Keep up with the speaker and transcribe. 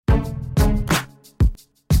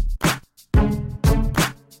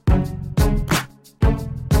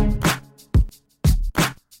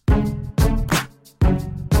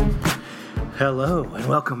Hello, and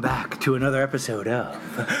welcome back to another episode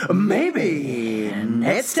of Maybe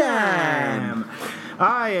Next Time.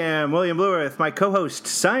 I am William Blueworth, my co-host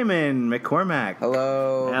Simon McCormack.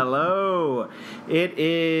 Hello. Hello. It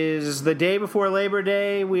is the day before Labor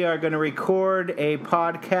Day. We are going to record a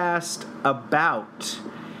podcast about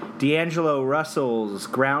D'Angelo Russell's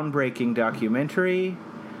groundbreaking documentary,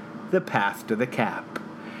 The Path to the Cap.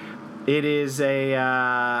 It is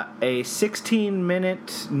a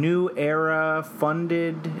 16-minute New Era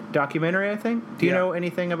funded documentary, I think. Do you know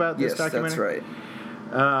anything about this documentary? Yes,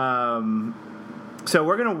 that's right. So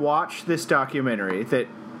we're going to watch this documentary that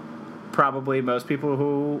probably most people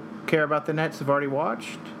who care about the Nets have already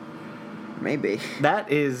watched. Maybe.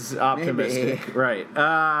 That is optimistic. Maybe. Right.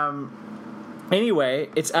 Anyway,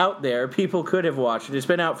 it's out there. People could have watched it. It's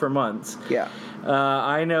been out for months. Yeah.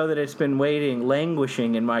 I know that it's been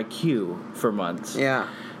languishing in my queue for months. Yeah.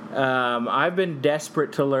 I've been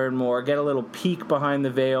desperate to learn more, get a little peek behind the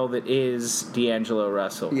veil that is D'Angelo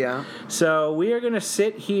Russell. Yeah. So we are going to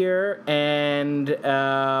sit here and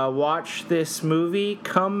watch this movie,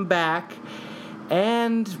 come back,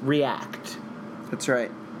 and react. That's right.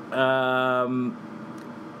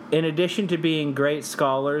 In addition to being great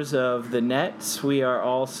scholars of the Nets, we are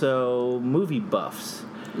also movie buffs.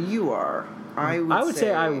 You are. I would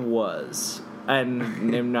say I was.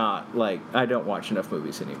 And am not, I don't watch enough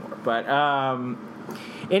movies anymore. But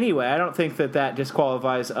anyway, I don't think that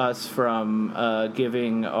disqualifies us from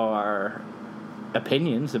giving our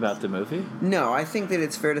opinions about the movie. No, I think that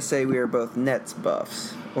it's fair to say we are both Nets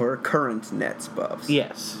buffs, or current Nets buffs.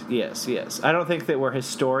 Yes. I don't think that we're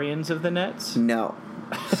historians of the Nets. No,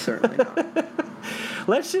 certainly not.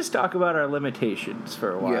 Let's just talk about our limitations for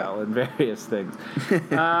a while and various things.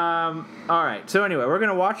 All right. So anyway, we're going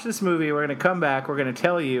to watch this movie. We're going to come back. We're going to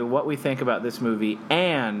tell you what we think about this movie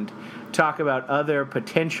and talk about other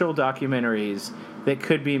potential documentaries that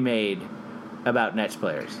could be made about Nets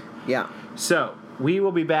players. Yeah. So we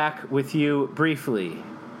will be back with you briefly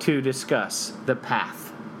to discuss The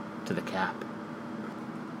Path to the Cap.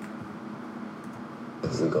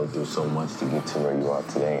 We go through so much to get to where you are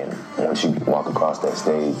today, and once you walk across that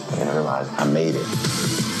stage and realize I made it.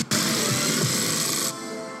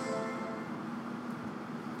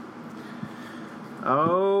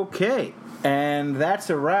 Okay, and that's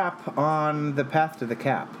a wrap on The Path to the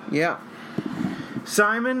Cap. Yeah.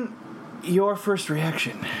 Simon, your first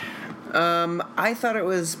reaction. I thought it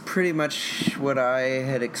was pretty much what I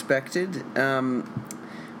had expected.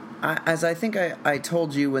 As I think I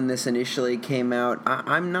told you when this initially came out,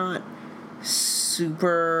 I'm not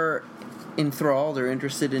super enthralled or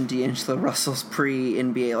interested in D'Angelo Russell's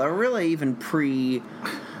pre-NBA, or really even pre-Nets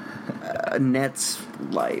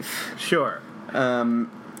life. Sure.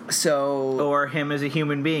 Or him as a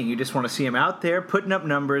human being. You just want to see him out there putting up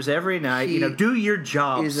numbers every night. Do your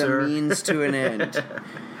job, sir. Is a means to an end.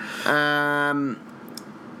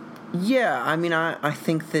 Yeah, I mean, I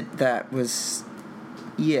think that was...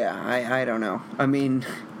 Yeah, I don't know. I mean,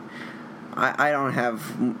 I don't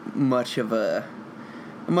have much of a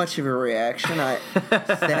reaction.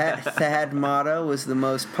 Thad Matta was the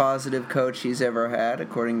most positive coach he's ever had,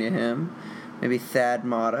 according to him. Maybe Thad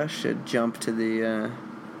Matta should jump to the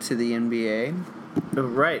NBA.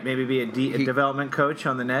 Right, maybe be a development coach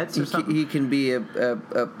on the Nets or something. He can be a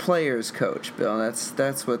players coach, Bill.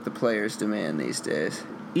 That's what the players demand these days.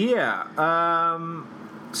 Yeah.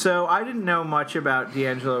 So I didn't know much about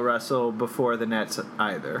D'Angelo Russell before the Nets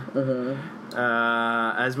either. Mm-hmm.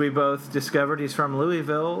 As we both discovered, he's from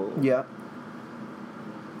Louisville. Yeah.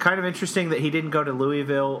 Kind of interesting that he didn't go to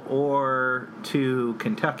Louisville or to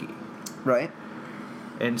Kentucky. Right.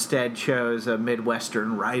 Instead chose a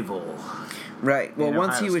Midwestern rival. Right. Well,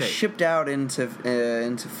 once he was State. shipped out into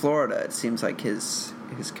Florida, it seems like his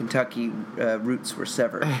Kentucky roots were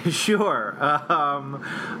severed. Sure.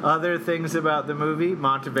 Other things about the movie,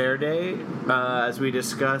 Monteverde, as we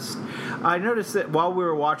discussed. I noticed that while we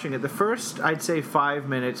were watching it, the first, I'd say 5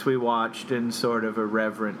 minutes we watched in sort of a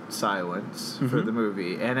reverent silence for the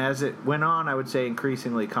movie. And as it went on, I would say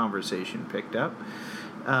increasingly conversation picked up.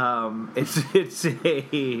 It's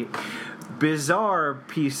a bizarre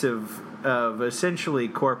piece of essentially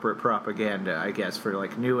corporate propaganda, I guess, for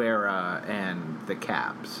New Era and the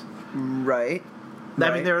Caps. Right.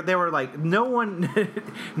 I mean, they were like no one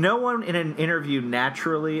in an interview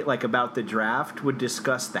naturally about the draft would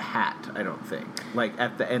discuss the hat. I don't think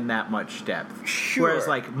in that much depth. Sure. Whereas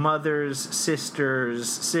mothers, sisters,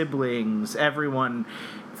 siblings, everyone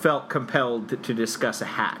felt compelled to discuss a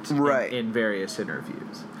hat right. in various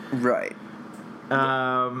interviews. Right.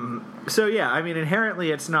 So yeah, I mean,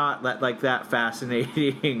 inherently, it's not like that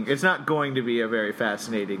fascinating. It's not going to be a very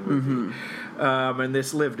fascinating movie, and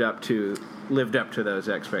this lived up to those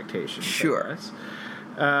expectations. Sure. I guess.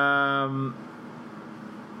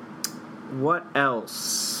 What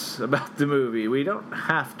else about the movie? We don't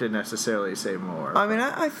have to necessarily say more. I mean,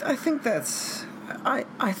 I think that's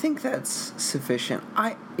I think that's sufficient.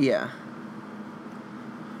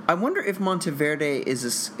 I wonder if Monteverde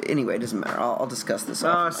is anyway. It doesn't matter. I'll discuss this.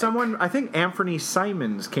 I think Anthony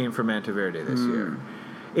Simons came from Monteverde this year.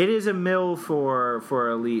 It is a mill for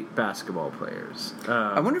elite basketball players.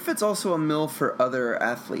 I wonder if it's also a mill for other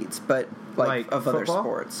athletes, but like of football? other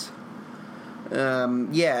sports.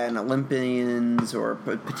 And Olympians or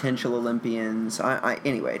potential Olympians.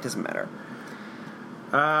 Anyway, it doesn't matter.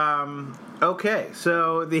 Okay,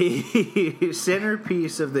 so the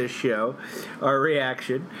centerpiece of this show, our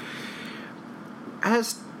reaction,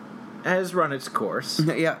 has run its course.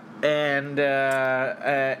 Yeah. And,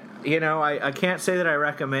 I can't say that I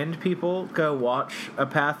recommend people go watch A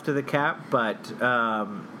Path to the Cap, but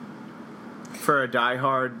for a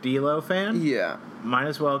diehard D-Lo fan, Yeah. might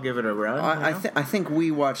as well give it a run. I think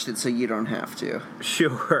we watched it so you don't have to.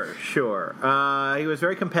 Sure. He was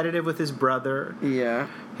very competitive with his brother. Yeah.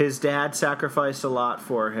 His dad sacrificed a lot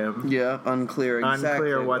for him. Yeah, unclear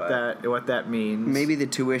exactly what that means. Maybe the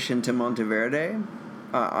tuition to Monteverde?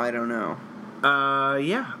 I don't know.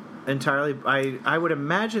 Yeah, entirely. I would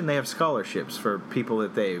imagine they have scholarships for people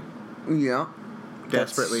that they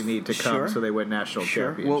desperately need to come so they win national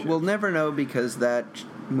championships. We'll never know because that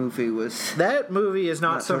movie was... That movie is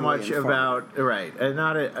not so totally much informative. about... Right, and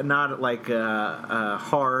not like a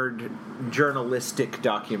hard journalistic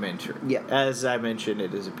documentary. Yeah. As I mentioned,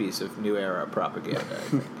 it is a piece of New Era propaganda, I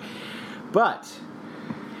think. But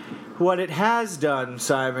what it has done,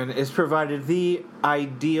 Simon, is provided the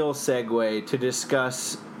ideal segue to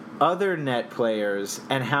discuss other net players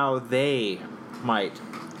and how they might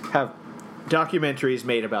have documentaries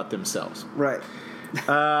made about themselves. Right.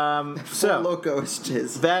 So Loco is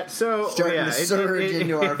just starting to surge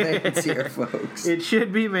into our veins here, folks. It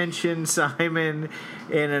should be mentioned, Simon,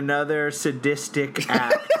 in another sadistic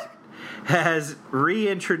act, has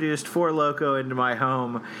reintroduced Four Loko into my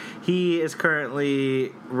home. He is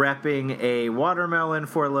currently repping a watermelon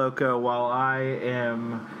Four Loko while I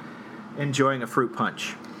am enjoying a fruit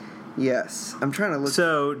punch. Yes, I'm trying to look.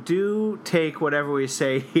 So do take whatever we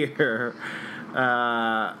say here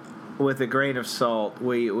with a grain of salt.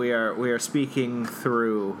 We are speaking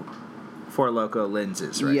through Four Loko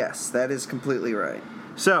lenses, right? Yes, that is completely right.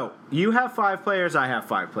 So, you have 5 players, I have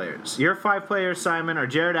 5 players. Your 5 players, Simon, are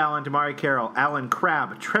Jared Allen, Damari Carroll, Alan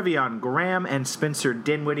Crabb, Trevion Graham, and Spencer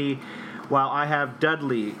Dinwiddie, while I have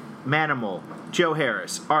Dudley, Manimal, Joe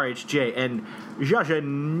Harris, RHJ, and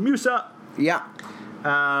Jajan Musa. Yeah.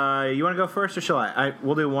 You want to go first, or shall I?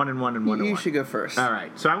 We'll do 1 and 1 and 1 and 1. You should go first. All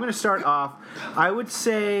right. So I'm going to start off. I would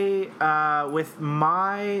say with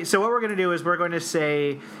my... So what we're going to do is we're going to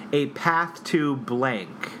say a path to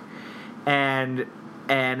blank. And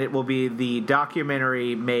it will be the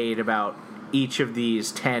documentary made about each of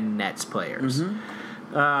these 10 Nets players. Mm-hmm.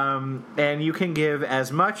 And you can give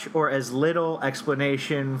as much or as little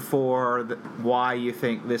explanation for why you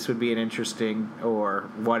think this would be an interesting or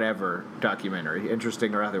whatever documentary,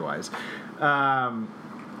 interesting or otherwise, after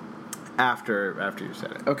you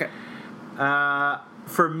said it. Okay.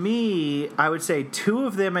 For me, I would say 2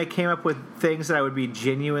 of them I came up with things that I would be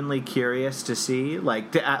genuinely curious to see,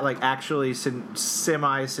 like actually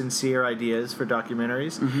semi-sincere ideas for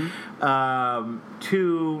documentaries. Mm-hmm.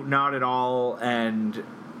 2 not at all, and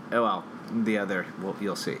the other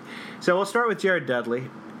you'll see. So we'll start with Jared Dudley,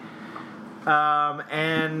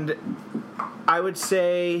 and I would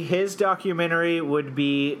say his documentary would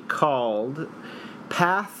be called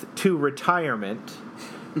Path to Retirement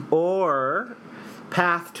or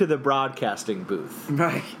Path to the Broadcasting Booth.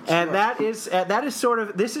 Right. And sure. that is sort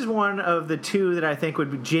of, this is one of the 2 that I think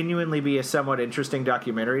would genuinely be a somewhat interesting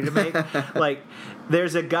documentary to make. Like,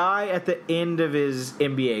 there's a guy at the end of his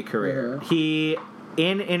NBA career. Mm-hmm. He,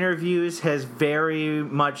 in interviews, has very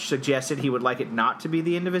much suggested he would like it not to be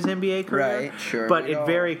the end of his NBA career. Right, sure. But it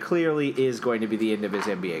very clearly is going to be the end of his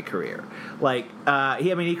NBA career. Like,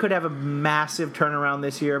 he could have a massive turnaround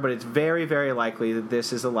this year, but it's very, very likely that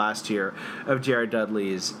this is the last year of Jared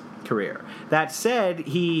Dudley's career. That said,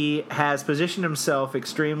 he has positioned himself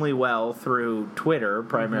extremely well through Twitter,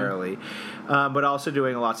 primarily, but also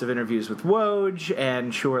doing lots of interviews with Woj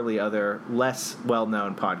and surely other less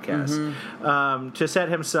well-known podcasts to set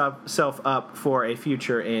himself up for a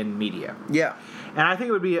future in media. Yeah. And I think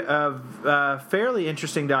it would be a fairly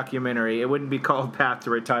interesting documentary. It wouldn't be called Path to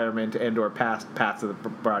Retirement and or Path to the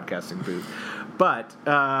Broadcasting Booth. But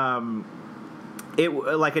it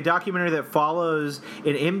like a documentary that follows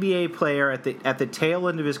an NBA player at the tail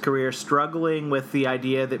end of his career, struggling with the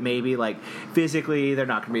idea that maybe like physically they're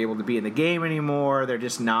not going to be able to be in the game anymore. They're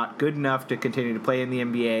just not good enough to continue to play in the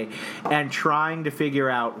NBA, and trying to figure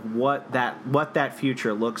out what that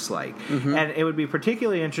future looks like. Mm-hmm. And it would be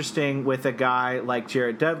particularly interesting with a guy like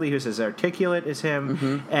Jared Dudley, who's as articulate as him,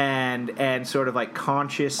 mm-hmm. and sort of like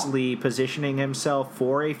consciously positioning himself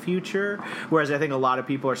for a future. Whereas I think a lot of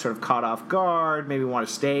people are sort of caught off guard. Maybe want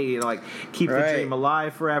to stay, like keep the dream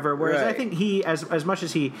alive forever. Whereas I think he, as much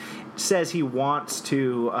as he says he wants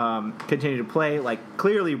to continue to play, like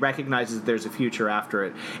clearly recognizes that there's a future after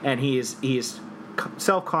it, and he is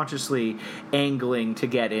self-consciously angling to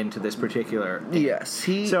get into this particular. Yes,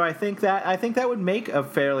 So I think that would make a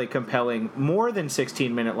fairly compelling, more than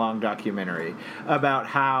 16-minute long documentary about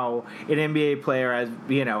how an NBA player,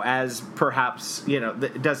 as perhaps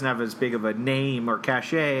doesn't have as big of a name or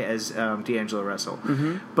cachet as D'Angelo Russell,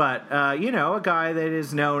 mm-hmm. but a guy that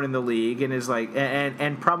is known in the league and is like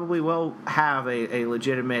and probably will have a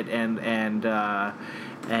legitimate and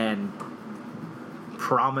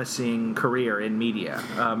promising career in media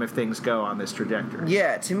if things go on this trajectory.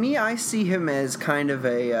 Yeah, to me, I see him as kind of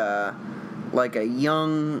a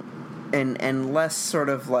young and less sort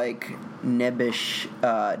of like nebbish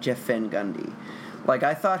Jeff Van Gundy. Like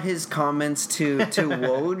I thought his comments to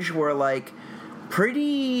Woj were like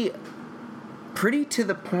pretty to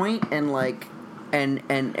the point and like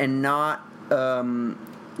and not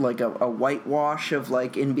like a whitewash of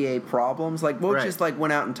like NBA problems. Like Woj just like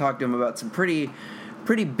went out and talked to him about some pretty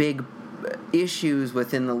big issues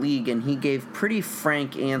within the league, and he gave pretty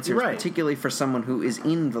frank answers, particularly for someone who is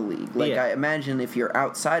in the league. Like I imagine if you're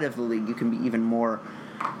outside of the league, you can be even more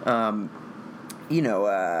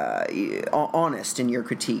honest in your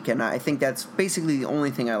critique, and I think that's basically the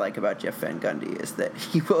only thing I like about Jeff Van Gundy is that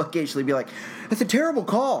he will occasionally be like, "That's a terrible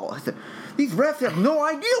call. These refs have no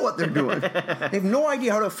idea what they're doing. They have no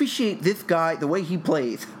idea how to officiate this guy the way he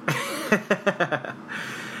plays."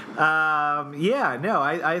 I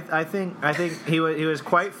think he was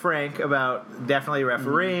quite frank about definitely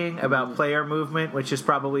refereeing, about player movement, which is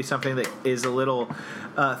probably something that is a little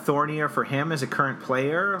thornier for him as a current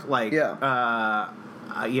player. Like, I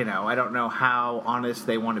don't know how honest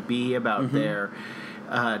they want to be about their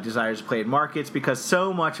desires to play in markets, because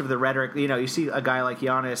so much of the rhetoric, you see a guy like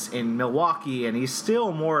Giannis in Milwaukee, and he's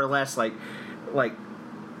still more or less like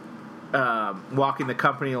walking the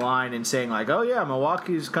company line and saying like, oh yeah,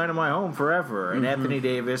 Milwaukee's kind of my home forever. And Anthony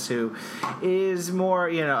Davis, who is more,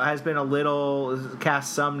 has been a little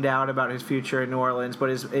cast some doubt about his future in New Orleans, but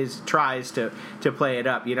is tries to play it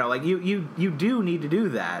up. Like you do need to do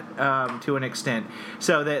that to an extent.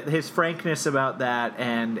 So that his frankness about that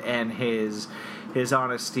and his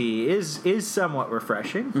honesty is somewhat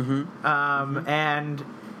refreshing.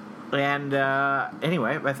 And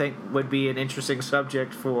anyway, I think would be an interesting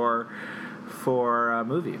subject for a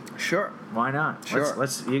movie. Sure, why not? Sure.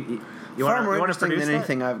 Let's you far more interesting than that?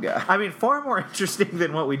 anything I've got. I mean, far more interesting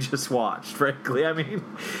than what we just watched. Frankly, I mean,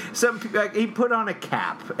 he put on a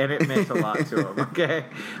cap and it meant a lot to him. Okay,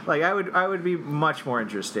 like I would be much more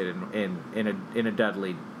interested in a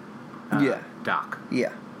Dudley doc.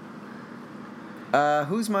 Yeah.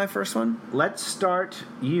 Who's my first one? Let's start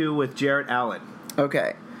you with Jarrett Allen.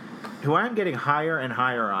 Okay. Who I'm getting higher and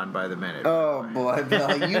higher on by the minute. Oh, boy,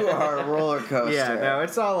 Bill, you are a roller coaster. Yeah, no,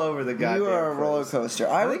 it's all over the goddamn You are a roller coaster.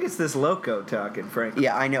 I think it's this loco talking, frankly.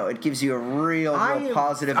 Yeah, I know. It gives you a real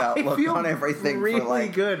positive outlook on everything really for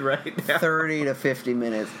like good right now. 30 to 50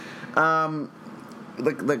 minutes. The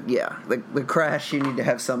crash, you need to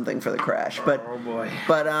have something for the crash. But, oh, boy.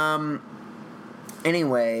 But,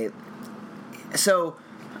 anyway, so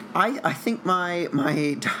I think my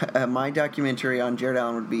documentary on Jared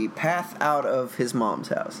Allen would be Path Out of His Mom's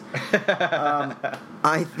House.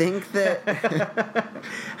 I think that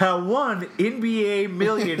how one NBA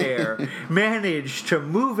millionaire managed to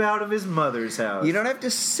move out of his mother's house. You don't have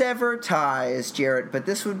to sever ties, Jarrett, but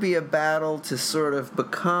this would be a battle to sort of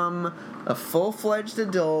become a full-fledged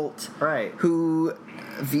adult, right, who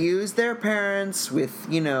views their parents with,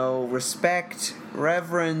 respect,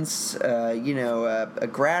 reverence, a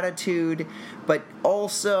gratitude, but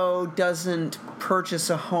also doesn't purchase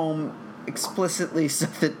a home explicitly so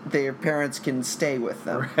that their parents can stay with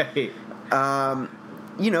them. Right.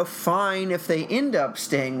 fine if they end up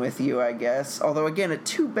staying with you, I guess. Although, again, a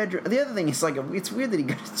 2-bedroom... The other thing is, it's weird that he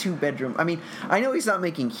got a 2-bedroom... I mean, I know he's not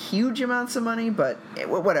making huge amounts of money, but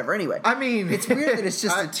whatever. Anyway. I mean... It's weird that it's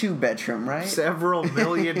just a 2-bedroom, right? Several $1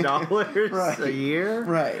 million right. a year?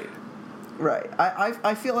 Right.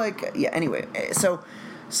 I feel like... Yeah, anyway. So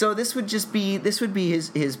this would just be... This would be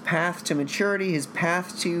his path to maturity, his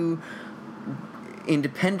path to...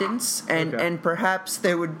 independence, and perhaps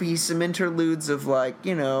there would be some interludes of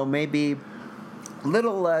maybe a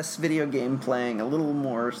little less video game playing, a little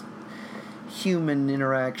more human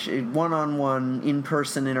interaction, one-on-one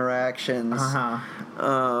in-person interactions.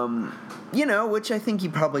 Which I think he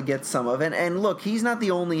probably gets some of. And look, he's not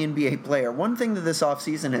the only NBA player. One thing that this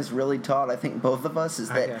offseason has really taught, I think, both of us, is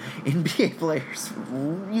that NBA players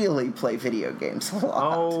really play video games a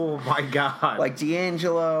lot. Oh, my God. Like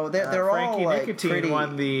D'Angelo. They're Frankie all, Nicotine pretty...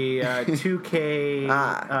 won the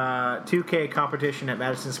 2K competition at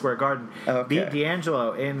Madison Square Garden. Beat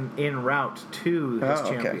D'Angelo in route to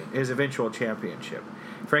his eventual championship.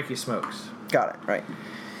 Frankie smokes. Got it, right.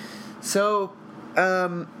 So...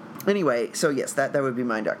 Anyway, so yes, that would be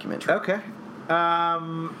my documentary. Okay.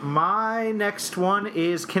 My next one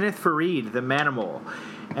is Kenneth Fareed, The Manimal,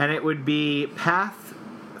 and it would be Path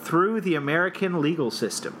Through the American Legal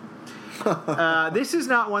System. This is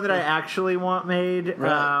not one that I actually want made,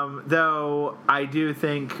 right. Though I do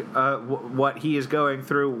think what he is going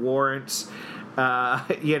through warrants,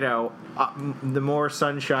 the more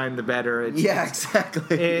sunshine, the better.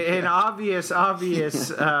 Exactly. An obvious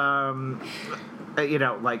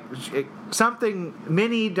something.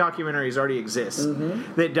 Many documentaries already exist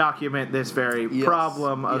that document this very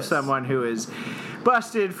problem of someone who is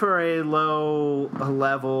busted for a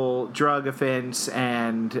low-level drug offense,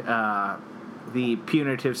 and the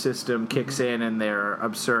punitive system kicks in, and there are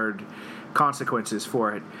absurd consequences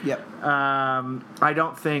for it. Yep. I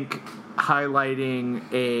don't think highlighting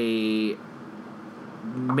a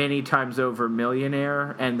many times over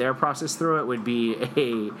millionaire and their process through it would be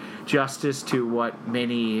a justice to what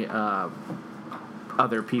many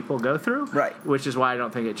other people go through, right? Which is why I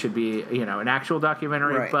don't think it should be an actual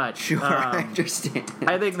documentary, right. But sure, I understand.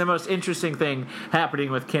 I think the most interesting thing happening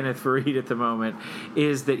with Kenneth Fareed at the moment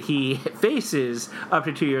is that he faces up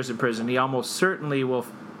to 2 years in prison. He almost certainly will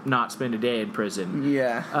not spend a day in prison.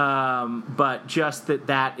 Yeah. But just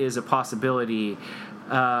that is a possibility.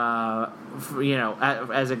 As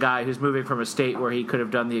a guy who's moving from a state where he could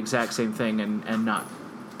have done the exact same thing and not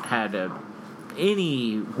had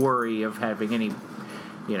any worry of having any,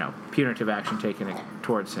 punitive action taken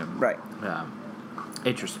towards him. Right.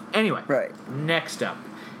 Interesting. Anyway. Right. Next up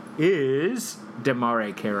is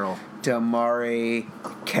DeMare Carroll. DeMare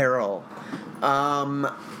Carroll.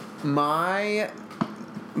 My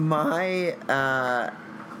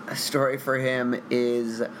story for him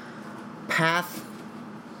is path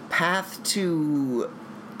to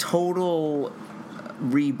total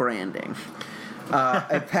rebranding.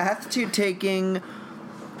 A path to taking,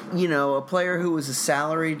 a player who was a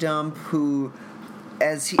salary dump, who,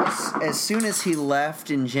 as soon as he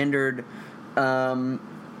left, engendered quite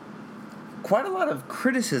a lot of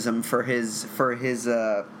criticism for his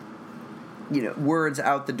words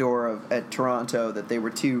out the door at Toronto, that they were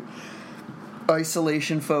too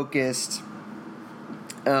isolation focused.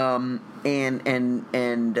 As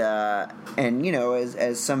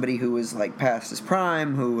somebody who was past his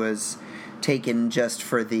prime, who was taken just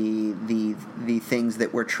for the things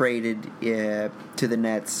that were traded to the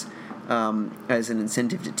Nets as an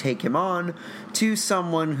incentive to take him on, to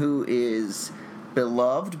someone who is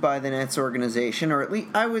beloved by the Nets organization, or at least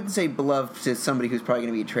I would say beloved to somebody who's probably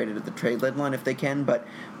going to be traded at the trade deadline if they can, but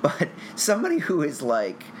somebody who is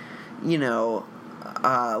liked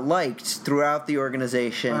throughout the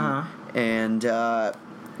organization, and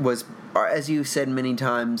was, as you said many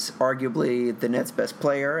times, arguably the Nets' best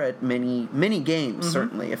player at many games,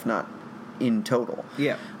 certainly, if not in total.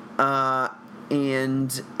 Yeah.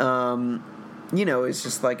 It's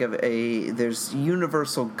just there's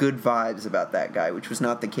universal good vibes about that guy, which was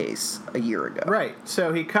not the case a year ago. Right.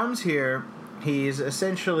 So he comes here, he's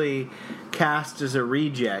essentially cast as a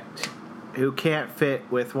reject who can't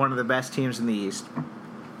fit with one of the best teams in the East.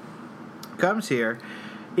 Comes here,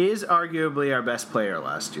 is arguably our best player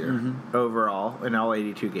last year overall in all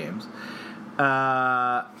 82 games.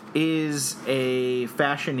 Is a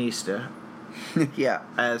fashionista. Yeah.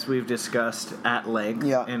 As we've discussed at length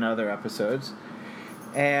in other episodes.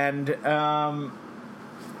 And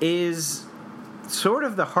is sort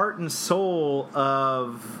of the heart and soul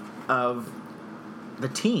of the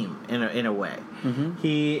team in a way.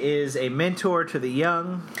 He is a mentor to the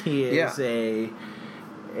young. He is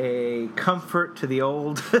a comfort to the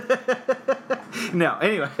old. No,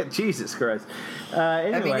 anyway, Jesus Christ.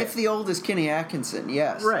 Anyway. I mean, if the old is Kenny Atkinson,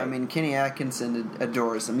 yes. Right. I mean, Kenny Atkinson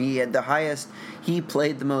adores him. He had the highest. He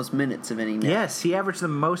played the most minutes of any Net. Yes, he averaged the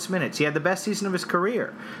most minutes. He had the best season of his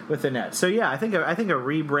career with the Nets. So yeah, I think a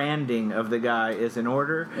rebranding of the guy is in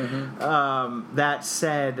order. Mm-hmm. That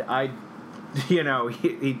said, he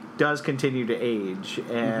does continue to age,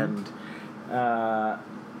 and I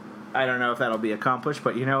don't know if that'll be accomplished.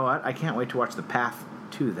 But you know what? I can't wait to watch the path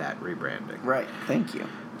to that rebranding. Right. Thank you.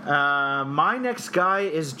 My next guy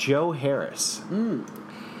is Joe Harris.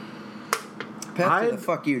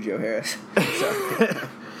 Fuck you, Joe Harris.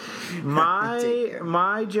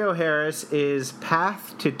 My Joe Harris is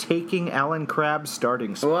path to taking Alan Crabb's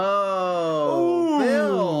starting spot. Whoa, Ooh.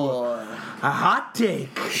 Bill! A hot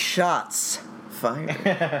take. Shots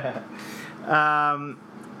fired.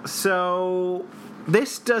 So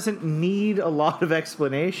this doesn't need a lot of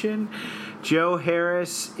explanation. Joe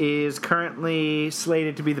Harris is currently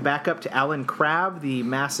slated to be the backup to Alan Crabb, the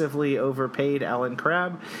massively overpaid Alan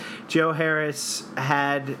Crabb. Joe Harris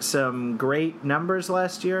had some great numbers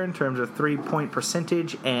last year in terms of three-point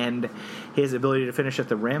percentage and his ability to finish at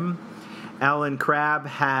the rim. Alan Crabb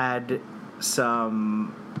had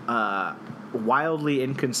some wildly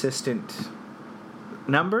inconsistent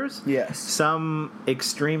numbers. Yes. Some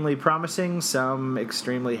extremely promising, some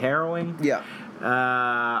extremely harrowing. Yeah.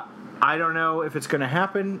 I don't know if it's going to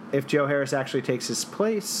happen. If Joe Harris actually takes his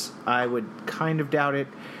place, I would kind of doubt it,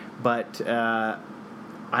 but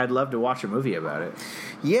I'd love to watch a movie about it.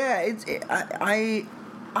 Yeah, I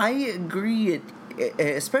agree.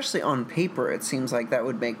 Especially on paper, it seems like that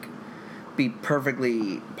would be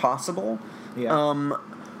perfectly possible. Yeah.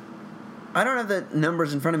 I don't have the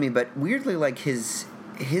numbers in front of me, but weirdly, like his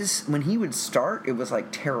when he would start, it was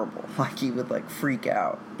like terrible. Like he would like freak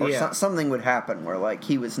out, or something would happen where like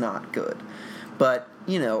he was not good. But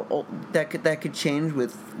that could change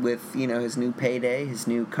with his new payday, his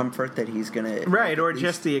new comfort that he's gonna or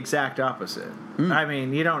just the exact opposite. I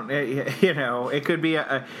mean, you don't it could be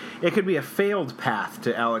a failed path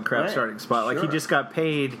to Alan Crabb's starting spot. Like he just got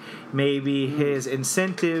paid. Maybe his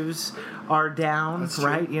incentives are down,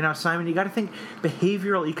 right? Simon, you got to think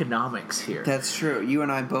behavioral economics here. That's true. You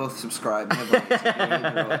and I both subscribe heavily to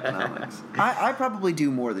behavioral economics. I probably do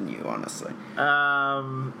more than you, honestly.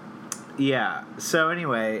 Yeah. So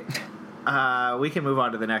anyway, we can move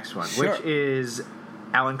on to the next one, which is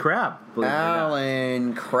Alan Crabb.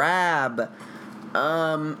 Alan Crabb.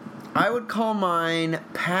 I would call mine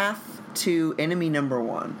path to enemy number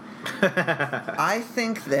one. I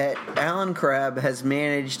think that Alan Crabb has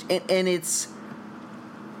managed, and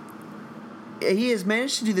he has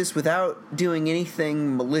managed to do this without doing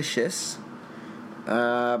anything malicious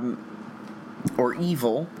or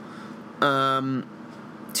evil,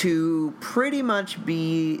 to pretty much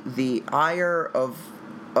be the ire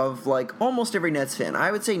of like almost every Nets fan.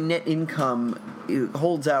 I would say net income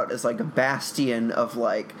holds out as like a bastion of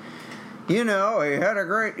like, he had a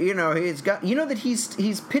great, he's got, that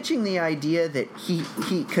he's pitching the idea that he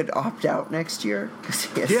could opt out next year because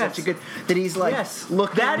he has such a good, that he's like,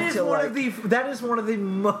 looking that is to that is one of the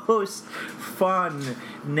most fun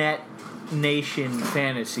Net Nation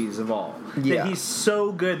fantasies of all. That he's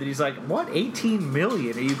so good that he's like, what, 18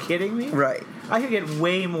 million? Are you kidding me? Right. I could get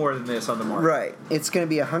way more than this on the market. Right. It's going to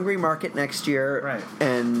be a hungry market next year. Right.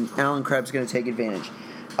 And Alan Crabb's going to take advantage.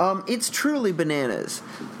 It's truly bananas.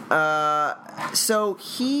 So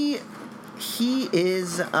he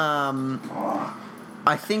is,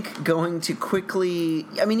 I think, going to quickly.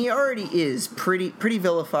 I mean, he already is pretty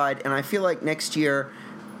vilified, and I feel like next year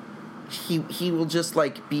he will just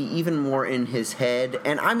like be even more in his head.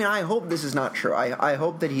 And I mean, I hope this is not true. I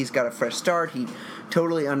hope that he's got a fresh start. He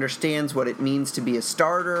totally understands what it means to be a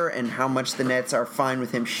starter and how much the Nets are fine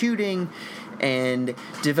with him shooting, and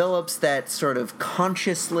develops that sort of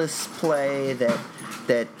conscienceless play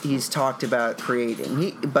that he's talked about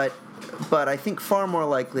creating. But I think far more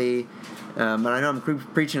likely, and I know I'm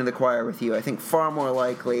preaching to the choir with you, I think far more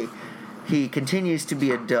likely he continues to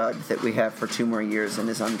be a dud that we have for 2 more years and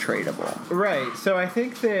is untradeable. Right. So I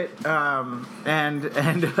think that,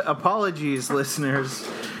 and apologies, listeners,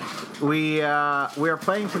 we are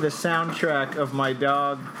playing to the soundtrack of my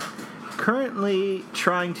dog currently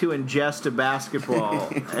trying to ingest a basketball,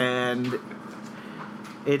 and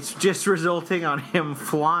it's just resulting on him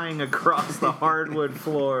flying across the hardwood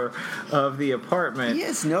floor of the apartment. He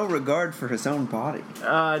has no regard for his own body.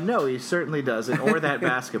 No, he certainly doesn't, or that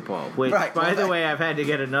basketball. Which, by the way, I've had to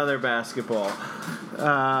get another basketball.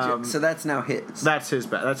 So that's now his. That's his.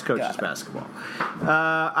 That's Coach's basketball.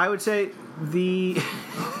 I would say the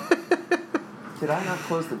Did I not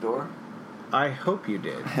close the door? I hope you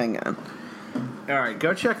did. Hang on. All right,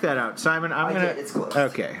 go check that out, Simon. I did. It's closed.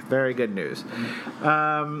 Okay, very good news.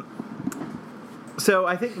 So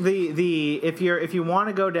I think the if you want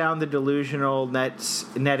to go down the delusional net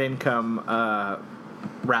income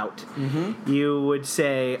route, you would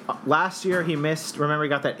say last year he missed. Remember, he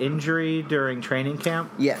got that injury during training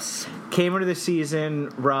camp. Yes. Came into the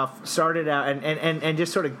season rough, started out and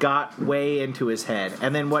just sort of got way into his head.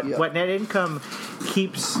 And then what net income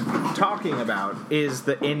keeps talking about is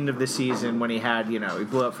the end of the season when he had, he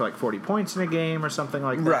blew up for like 40 points in a game or something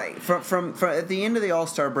like that. Right. From at the end of the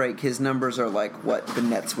All-Star break, his numbers are like what the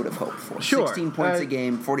Nets would have hoped for. Sure. 16 points a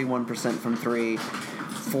game, 41% from 3,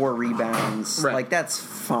 4 rebounds. Right. Like, that's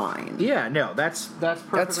fine. Yeah, no, that's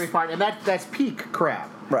perfectly fine. And that's peak Crab.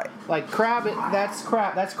 Right. Like that's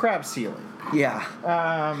Crab's ceiling. Yeah.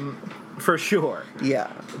 For sure.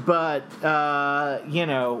 Yeah. But a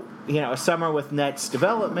summer with Nets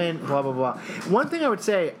development, blah blah blah. One thing I would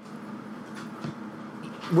say,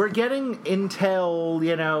 we're getting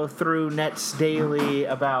intel, through Nets Daily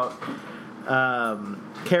about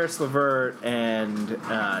Karis LeVert and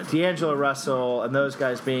D'Angelo Russell and those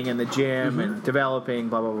guys being in the gym and developing,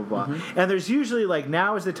 blah, blah, blah, blah. And there's usually,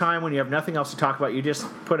 now is the time when you have nothing else to talk about. You just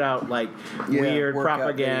put out, weird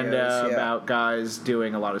propaganda videos, about guys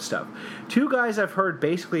doing a lot of stuff. Two guys I've heard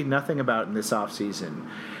basically nothing about in this offseason,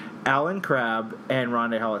 Alan Crabb and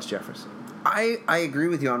Rondae Hollis-Jefferson. I agree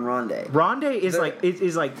with you on Rondae. Rondae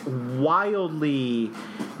is wildly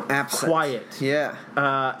absent. Quiet. Yeah.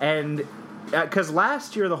 And because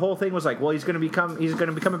last year the whole thing was he's going to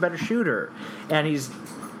become a better shooter, and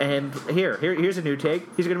here's a new take.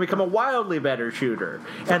 He's going to become a wildly better shooter,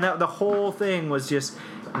 and the whole thing was just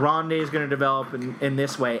Rondae is going to develop in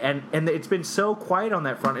this way, and it's been so quiet on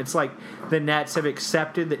that front. It's like the Nets have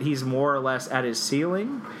accepted that he's more or less at his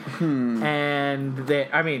ceiling, and that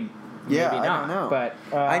Yeah, maybe not, I don't know. But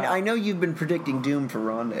I know you've been predicting doom for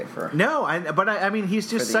Rondae for he's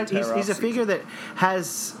just such he's a figure that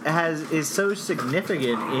is so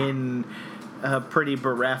significant in a pretty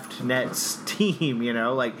bereft Nets team.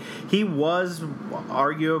 He was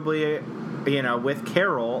arguably with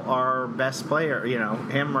Carroll our best player.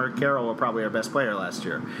 Him or Carroll were probably our best player last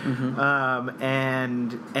year.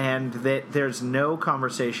 And that there's no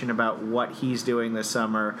conversation about what he's doing this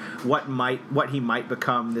summer, what he might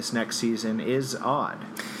become this next season is odd.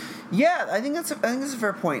 Yeah, I think that's a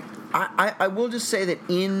fair point. I will just say that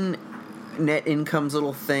in Net Income's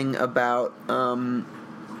little thing about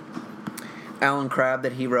Alan Crabb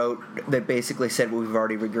that he wrote that basically said what we've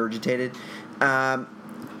already regurgitated.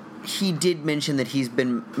 He did mention that he's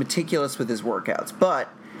been meticulous with his workouts,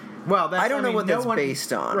 but I don't know what that's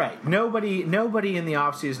based on. Right. Nobody in the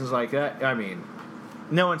offseason is like that.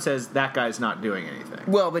 No one says that guy's not doing anything.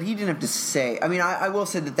 Well, but he didn't have to say. I will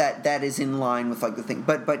say that is in line with the thing.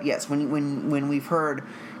 But yes, when we've heard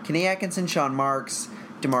Kenny Atkinson, Sean Marks,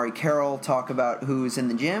 Damari Carroll talk about who's in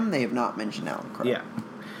the gym, they have not mentioned Alan Crabb. Yeah.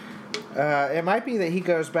 It might be that he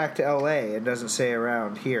goes back to L.A. and doesn't stay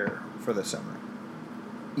around here for the summer.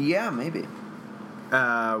 Yeah, maybe.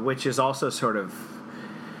 Which is also sort of,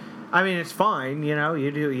 it's fine. You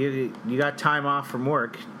got time off from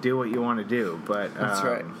work. Do what you want to do. But that's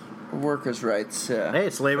right. Workers' rights. Hey,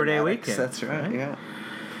 it's Labor Day weekend. That's right. Yeah.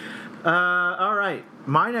 All right.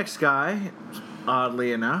 My next guy,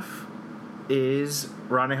 oddly enough, is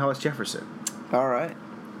Rondae Hollis-Jefferson. All right.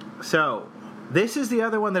 So, this is the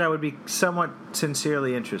other one that I would be somewhat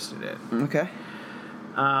sincerely interested in. Okay.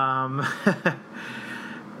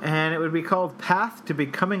 And it would be called Path to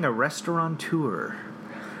Becoming a Restaurateur.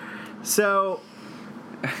 So,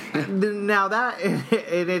 now that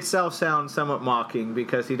in itself sounds somewhat mocking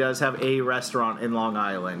because he does have a restaurant in Long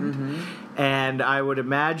Island. And I would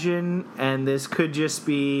imagine, and this could just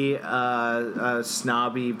be a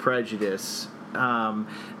snobby prejudice, that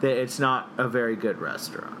it's not a very good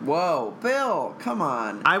restaurant. Whoa, Bill, come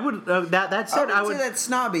on. I would that said I would say that's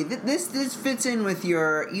snobby. This fits in with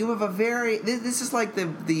your. You have a very. This is like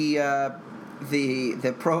the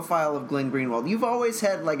profile of Glenn Greenwald. You've always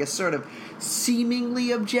had a sort of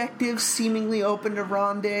seemingly objective, seemingly open to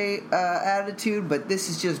Rondae attitude, but this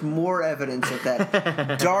is just more evidence of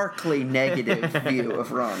that darkly negative view of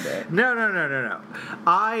Rondae. No.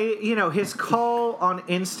 His call on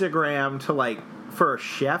Instagram to for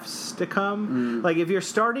chefs to come. If you're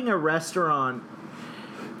starting a restaurant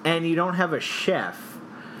and you don't have a chef,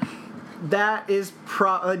 that is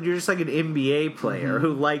you're just like an NBA player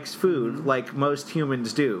who likes food, like most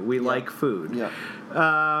humans do. We like food. Yeah.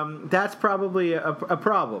 That's probably a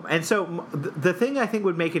problem. And so the thing I think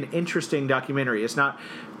would make an interesting documentary is not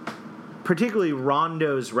particularly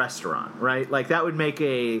Rondo's restaurant, right? Like that would make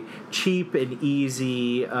a cheap and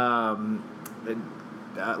easy like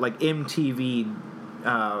MTV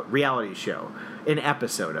reality show, an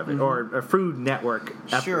episode of it, or a Food Network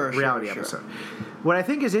reality episode. What I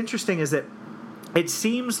think is interesting is that it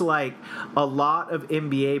seems like a lot of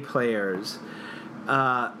NBA players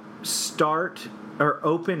start or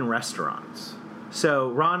open restaurants.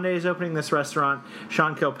 So Rondé's opening this restaurant.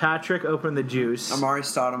 Sean Kilpatrick opened the Juice. Amari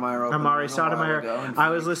Stoudemire opened Amari Stoudemire. I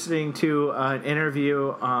was listening to an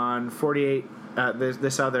interview on 48,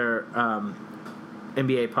 this other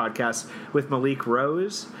NBA podcast with Malik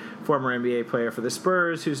Rose, former NBA player for the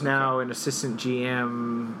Spurs, who's now an assistant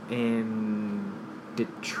GM in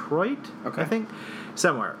Detroit, I think,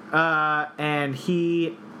 somewhere. And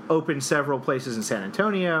he opened several places in San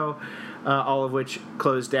Antonio, all of which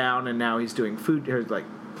closed down, and now he's doing food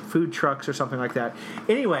trucks or something like that.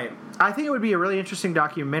 Anyway, I think it would be a really interesting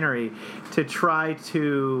documentary to try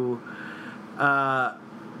to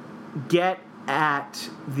get at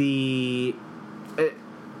the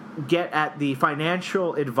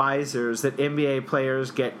financial advisors that NBA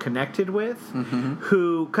players get connected with,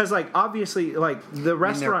 who, because like obviously like the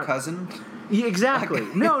restaurant, their cousin. Yeah, exactly.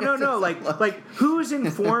 No. Like who's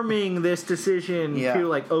informing this decision to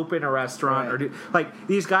like open a restaurant or do like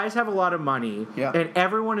these guys have a lot of money and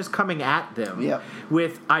everyone is coming at them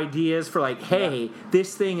with ideas for like, hey,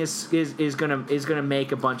 this thing is gonna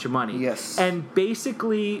make a bunch of money. Yes. And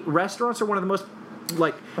basically restaurants are one of the most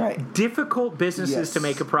difficult businesses to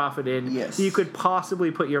make a profit in you could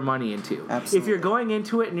possibly put your money into. Absolutely. If you're going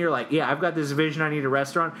into it and you're like, yeah, I've got this vision, I need a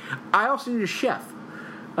restaurant. I also need a chef.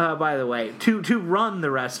 By the way, to run the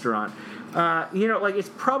restaurant, like it's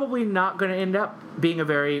probably not going to end up being a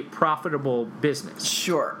very profitable business.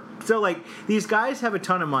 Sure. So like these guys have a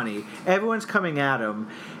ton of money. Everyone's coming at them.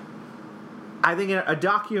 I think a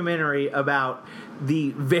documentary about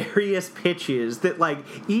the various pitches that, like,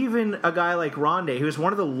 even a guy like Rondé, who's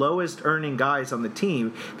one of the lowest earning guys on the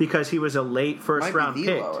team because he was a late first round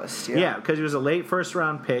pick. Lowest, because he was a late first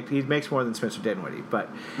round pick. He makes more than Spencer Dinwiddie,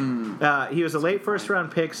 but he was a late first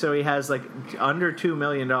round pick, so he has like under $2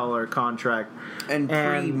 million contract and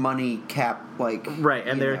pre-money cap, like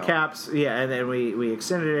and their caps, and then we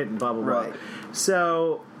extended it and blah blah blah.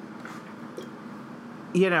 So.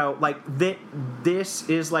 This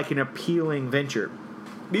is like an appealing venture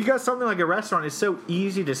because something like a restaurant is so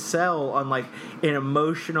easy to sell on like an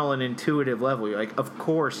emotional and intuitive level. You're like, of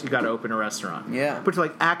course you got to open a restaurant. Yeah. But to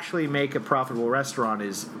like actually make a profitable restaurant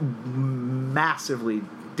is massively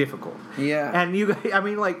difficult. Yeah. And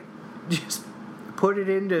just put it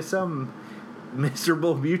into some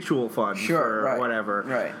miserable mutual fund or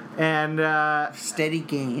whatever, and steady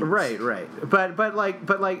gains, right. But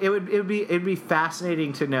it'd be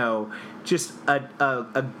fascinating to know just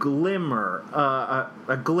a glimmer,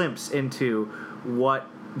 a glimpse into what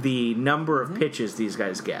the number of pitches these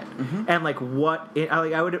guys get, and like what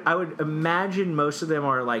I would imagine most of them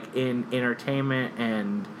are like in entertainment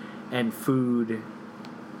and food,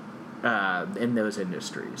 in those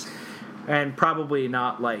industries. And probably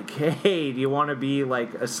not like, hey, do you want to be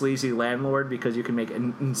like a sleazy landlord because you can make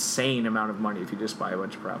an insane amount of money if you just buy a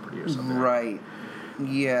bunch of property or something. Right.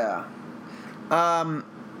 Yeah.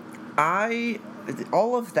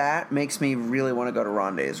 All of that makes me really want to go to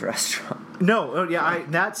Rondé's restaurant. No,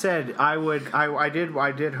 that said, I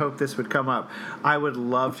did hope this would come up. I would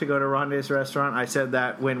love to go to Rondé's restaurant. I said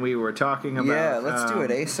that when we were talking about. Yeah, let's do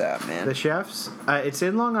it ASAP, man. The chefs. It's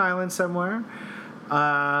in Long Island somewhere.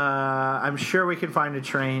 I'm sure we can find a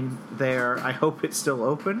train there. I hope it's still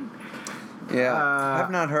open. Yeah, I've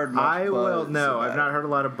not heard much I've not heard a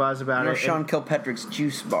lot of buzz about it. Sean Kilpatrick's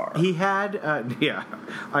Juice Bar. He had,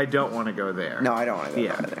 I don't want to go there. No, I don't want to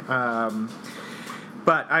go there.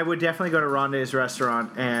 But I would definitely go to Rondé's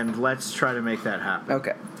restaurant, and let's try to make that happen.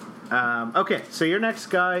 Okay. Okay, so your next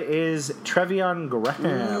guy is Treveon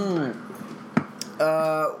Graham.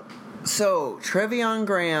 So, Treveon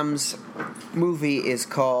Graham's movie is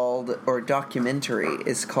called, or documentary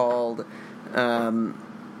is called, The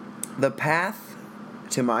Path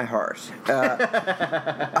to My Heart.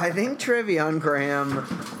 I think Treveon Graham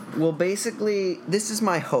will basically, this is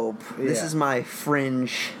my hope, this is my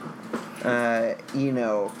fringe, for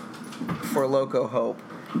Loco Hope,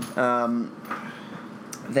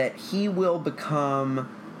 that he will become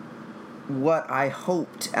what I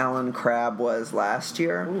hoped Alan Crabb was last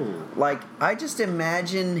year. Ooh. Like, I just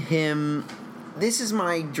imagine him. This is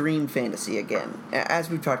my dream fantasy again. As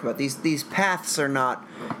we've talked about, these paths are not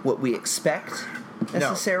what we expect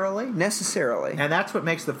necessarily. And that's what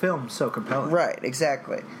makes the film so compelling. Right,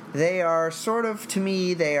 exactly. They are sort of, to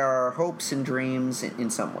me, they are hopes and dreams in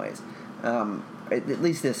some ways. At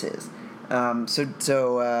least this is. I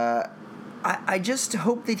just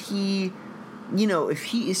hope that he, if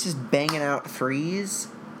he is just banging out threes,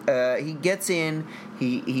 he gets in,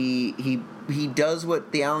 he does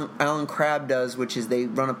what the Alan Crabb does, which is they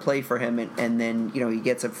run a play for him, and then he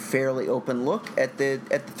gets a fairly open look at the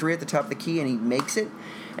three at the top of the key, and he makes it,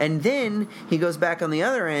 and then he goes back on the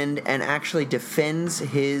other end and actually defends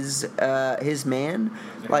his man.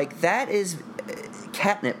 Like, that is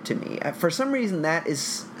catnip to me. For some reason, that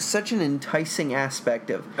is such an enticing aspect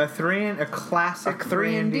of a classic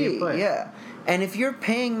 3-and-D play. Yeah, and if you're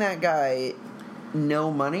paying that guy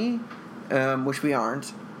no money, which we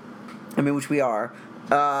aren't, which we are,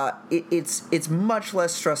 it's much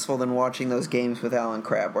less stressful than watching those games with Alan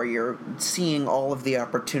Crabb, where you're seeing all of the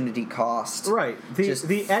opportunity cost. Right.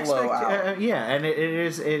 Flow out. And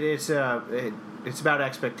it's about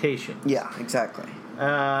expectation. Yeah, exactly.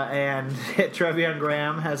 And Trevion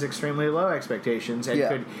Graham has extremely low expectations and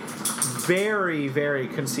could very, very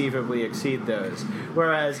conceivably exceed those.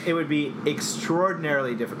 Whereas it would be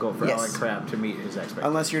extraordinarily difficult for Alan Crabb to meet his expectations.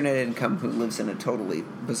 Unless you're net income who lives in a totally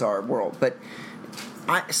bizarre world. But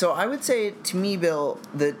I would say, to me, Bill,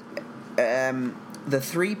 that the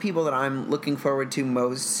three people that I'm looking forward to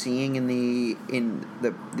most seeing in the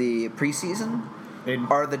preseason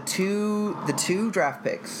are the two draft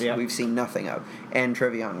picks we've seen nothing of, and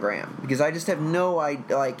Trevion Graham, because I just have no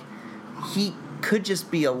idea. Like, he could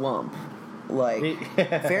just be a lump, like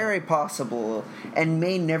very possible, and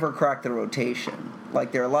may never crack the rotation.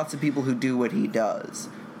 Like, there are lots of people who do what he does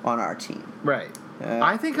on our team. Right.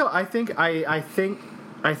 I think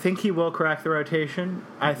he will crack the rotation.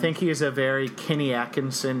 I think he is a very Kenny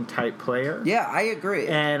Atkinson type player. Yeah, I agree.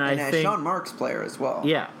 And I think Sean Marks player as well.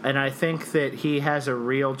 Yeah, and I think that he has a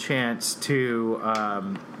real chance to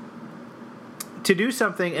do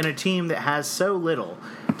something in a team that has so little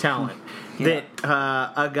talent. That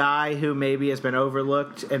a guy who maybe has been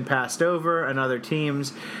overlooked and passed over, and other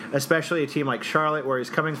teams, especially a team like Charlotte, where he's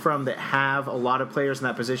coming from, that have a lot of players in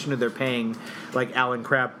that position that they're paying like Alan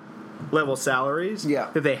Crabb level salaries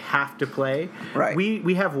that they have to play. Right.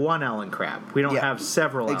 We have one Alan Crabb. We don't have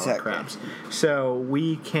several Alan Crabbs. So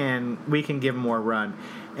we can give him more run.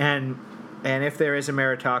 And if there is a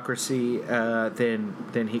meritocracy,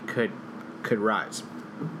 then he could rise.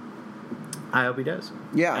 I hope he does.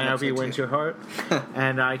 Yeah, and I hope he wins your heart.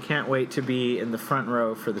 And I can't wait to be in the front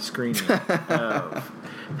row for the screening of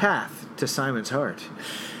Path to Simon's Heart.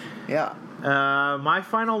 Yeah. My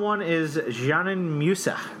final one is Janin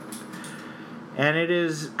Musa. And it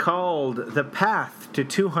is called The Path to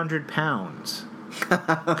 200 Pounds.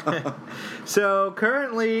 So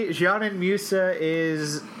currently, Janin Musa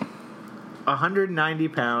is 190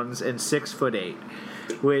 pounds and 6'8",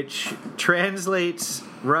 which translates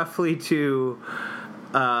roughly to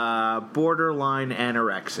borderline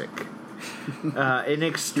anorexic. An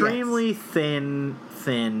extremely thin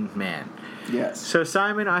man. Yes. So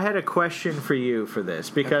Simon, I had a question for you for this,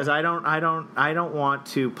 because I don't want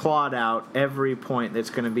to plot out every point that's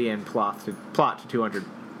going to be in plot to 200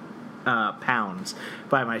 pounds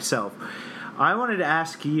by myself. I wanted to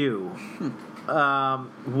ask you,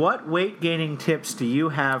 what weight gaining tips do you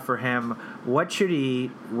have for him? What should he eat?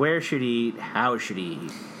 Where should he eat? How should he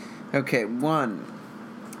eat? Okay, 1.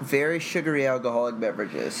 Very sugary alcoholic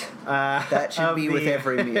beverages. That should be with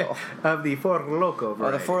every meal. Of the Four Loko variety.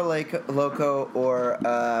 Or the Four Loko or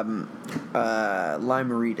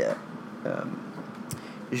Limerita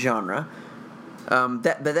genre.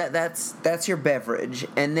 That's your beverage.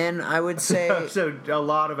 And then I would say... so a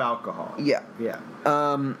lot of alcohol. Yeah. Yeah.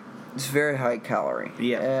 It's very high calorie.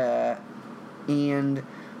 Yeah. And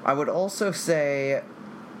I would also say...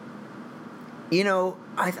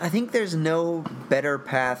 I think there's no better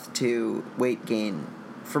path to weight gain,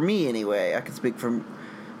 for me anyway, I can speak from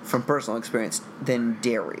personal experience, than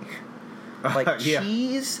dairy. Like,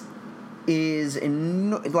 cheese is,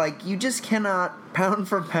 you just cannot, pound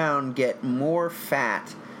for pound, get more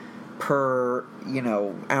fat per,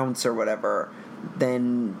 ounce or whatever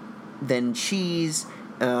than cheese,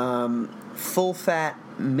 full fat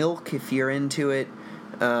milk if you're into it,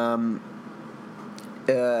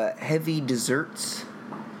 heavy desserts.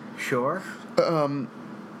 Sure.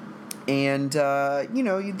 And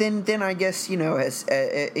then I guess as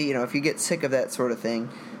if you get sick of that sort of thing.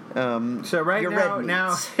 So right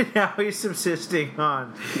now he's subsisting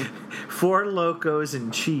on Four Locos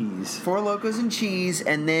and cheese. Four Locos and cheese,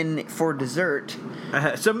 and then for dessert,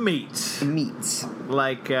 some meats.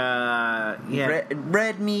 Like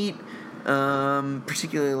red meat,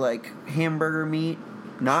 particularly like hamburger meat.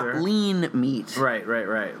 Not lean meat. Right.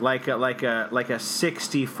 Like a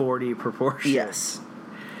 60-40 proportion. Yes.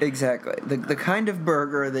 Exactly. The kind of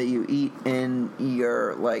burger that you eat and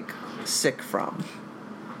you're, like, sick from.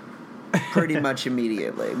 Pretty much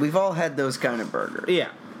immediately. We've all had those kind of burgers. Yeah.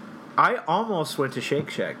 I almost went to Shake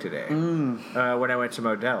Shack today. When I went to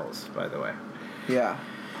Modell's, by the way. Yeah.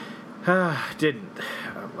 Didn't.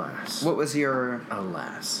 Alas. What was your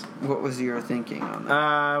thinking on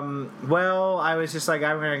that? Well, I was just like,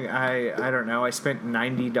 I don't know. I spent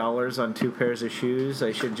 $90 on 2 pairs of shoes.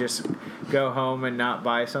 I should just go home and not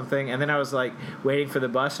buy something. And then I was like waiting for the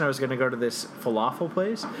bus, and I was going to go to this falafel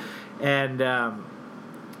place, and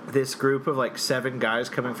this group of like 7 guys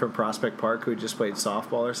coming from Prospect Park who just played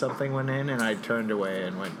softball or something went in, and I turned away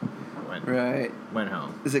and went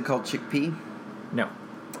home. Is it called Chickpea? No.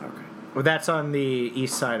 Okay. Well, that's on the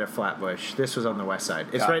east side of Flatbush. This was on the west side.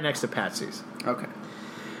 It's right next to Patsy's. Okay.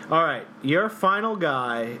 All right, your final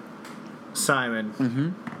guy, Simon.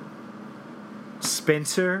 Mm-hmm.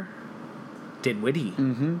 Spencer Dinwiddie.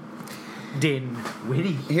 Mm-hmm.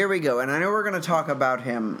 Dinwiddie. Here we go, and I know we're going to talk about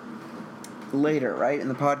him later, right, in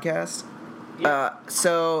the podcast? Yeah.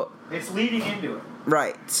 So... It's leading into it.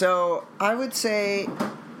 Right. So, I would say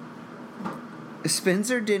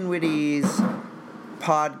Spencer Dinwiddie's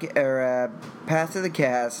Path to the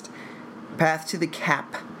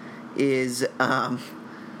Cap is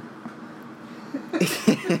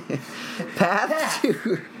Path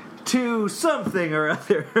to something or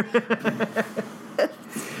other.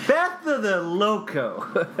 Path to the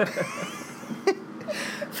Loco.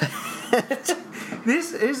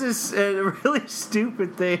 This is a really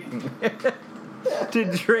stupid thing to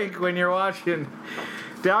drink when you're watching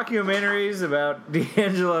documentaries about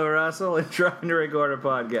D'Angelo Russell and trying to record a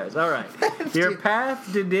podcast. All right. Your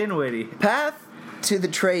path to Dinwiddie. Path to the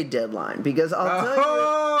trade deadline. Because I'll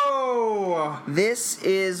tell you, this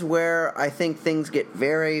is where I think things get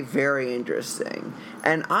very, very interesting.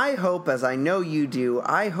 And I hope, as I know you do,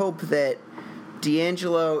 I hope that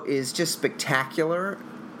D'Angelo is just spectacular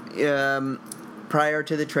prior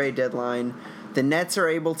to the trade deadline. The Nets are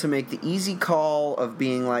able to make the easy call of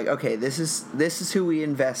being like, okay, this is who we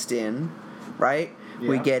invest in, right? Yeah.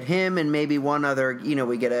 We get him and maybe one other,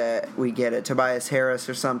 we get a Tobias Harris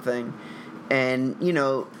or something, and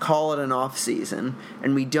call it an off season.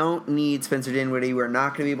 And we don't need Spencer Dinwiddie. We're not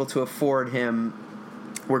going to be able to afford him.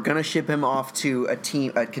 We're going to ship him off to a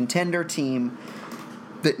contender team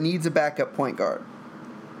that needs a backup point guard.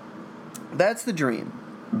 That's the dream.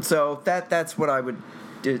 So that's what I would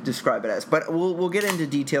describe it as. But we'll get into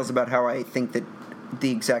details about how I think that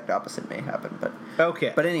the exact opposite may happen. But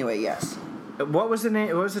okay. But anyway, yes. What was the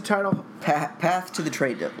name? What was the title? Path to the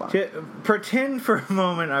trade deadline. Pretend for a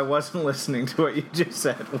moment I wasn't listening to what you just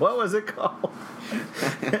said. What was it called?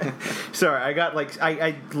 Sorry, I got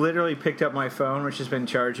I literally picked up my phone, which has been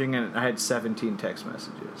charging, and I had 17 text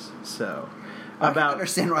messages. So. I can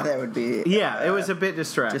understand why that would be. Yeah, it was a bit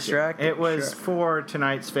distracting. It was for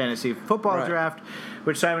tonight's fantasy football draft,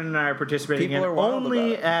 which Simon and I are participating in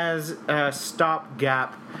only as a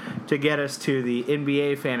stopgap to get us to the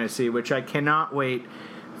NBA fantasy, which I cannot wait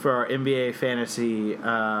for our NBA fantasy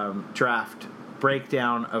draft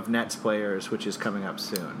breakdown of Nets players, which is coming up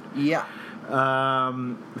soon. Yeah.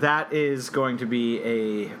 That is going to be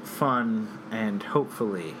a fun and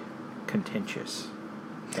hopefully contentious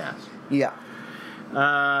cast. Yeah.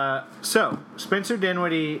 So Spencer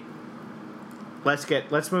Dinwiddie,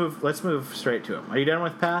 let's move straight to him. Are you done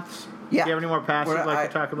with paths? Yeah. Do you have any more paths you'd like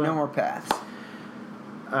to talk about? No more paths.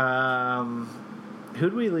 Who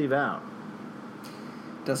do we leave out?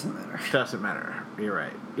 Doesn't matter. Doesn't matter. You're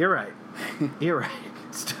right. You're right.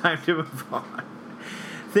 It's time to move on.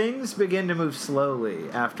 Things begin to move slowly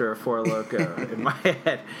after a Four Loko in my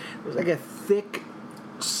head. There's like a thick,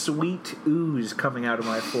 sweet ooze coming out of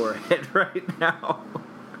my forehead right now.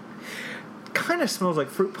 Kind of smells like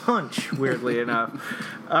fruit punch, weirdly enough.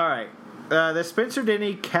 All right. The Spencer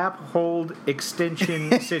Dinwiddie cap hold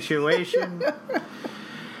extension situation.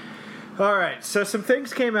 All right. So some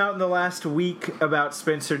things came out in the last week about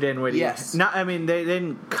Spencer Dinwiddie. Yes. They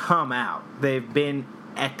didn't come out. They've been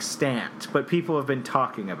extant, but people have been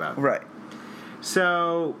talking about them. Right.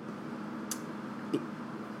 So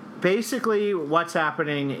basically, what's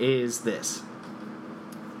happening is this.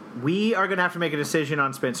 We are going to have to make a decision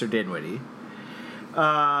on Spencer Dinwiddie.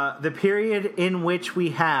 The period in which we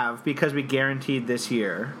have, because we guaranteed this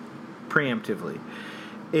year, preemptively,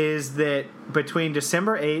 is that between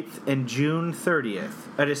December 8th and June 30th,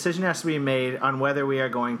 a decision has to be made on whether we are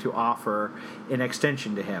going to offer an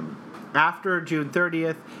extension to him. After June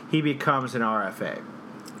 30th, he becomes an RFA.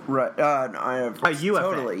 Right. A UFA.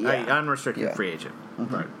 Totally, yeah. Unrestricted free agent.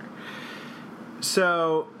 Mm-hmm. Right.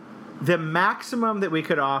 So the maximum that we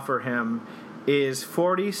could offer him is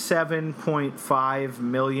 $47.5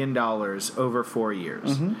 million over 4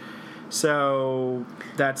 years. Mm-hmm. So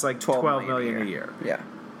that's like $12 million a year. Yeah.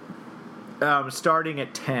 Starting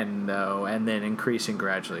at 10 though, and then increasing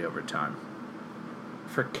gradually over time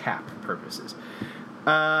for cap purposes.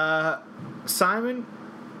 Simon,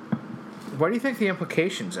 what do you think the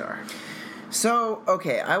implications are? So,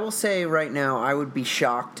 okay, I will say right now I would be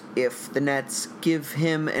shocked if the Nets give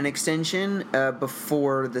him an extension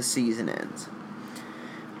before the season ends.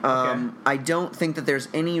 I don't think that there's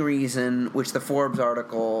any reason, which the Forbes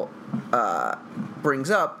article brings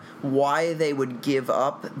up, why they would give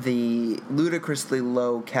up the ludicrously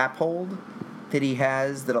low cap hold that he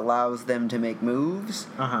has that allows them to make moves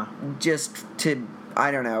just to,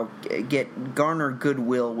 I don't know, garner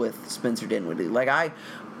goodwill with Spencer Dinwiddie. Like, I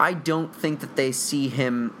don't think that they see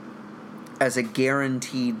him as a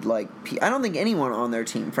guaranteed, like, I don't think anyone on their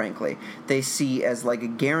team, frankly, they see as, like, a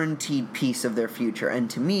guaranteed piece of their future. And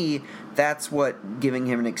to me, that's what giving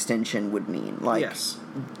him an extension would mean. Like, yes.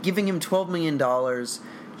 Giving him $12 million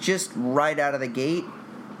just right out of the gate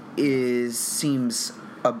seems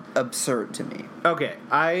absurd to me. Okay,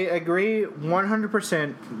 I agree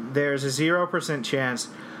 100%. There's a 0% chance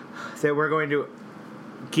that we're going to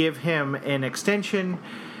give him an extension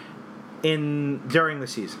during the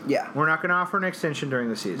season. Yeah. We're not going to offer an extension during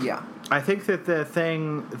the season. Yeah. I think that the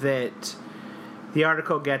thing that the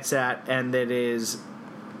article gets at and that is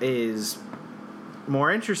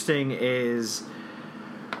more interesting is,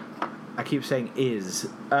 I keep saying is,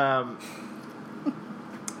 the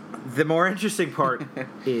more interesting part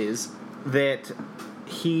is that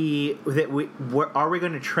are we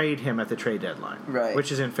going to trade him at the trade deadline? Right.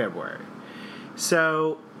 Which is in February.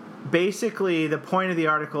 So basically, the point of the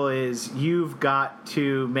article is you've got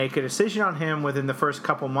to make a decision on him within the first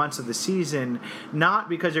couple months of the season, not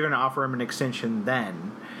because you're going to offer him an extension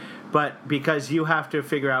then, but because you have to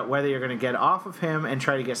figure out whether you're going to get off of him and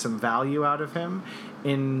try to get some value out of him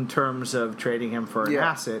in terms of trading him for an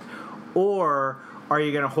asset, or are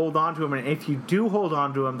you going to hold on to him? And if you do hold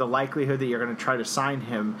on to him, the likelihood that you're going to try to sign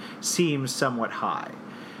him seems somewhat high.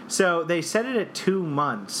 So they set it at 2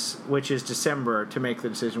 months, which is December, to make the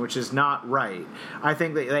decision, which is not right. I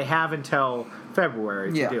think that they have until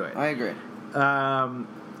February to do it. I agree.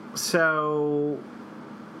 So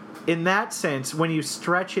in that sense, when you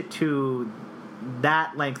stretch it to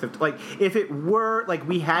that length of, like, if it were like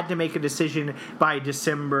we had to make a decision by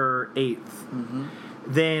December 8th,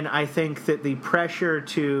 then I think that the pressure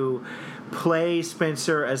to play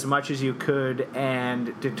Spencer as much as you could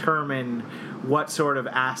and determine what sort of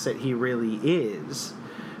asset he really is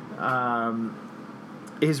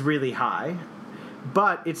really high.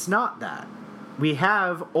 But it's not that. We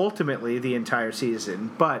have ultimately the entire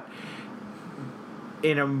season, but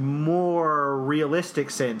in a more realistic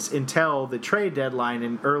sense until the trade deadline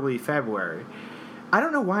in early February. I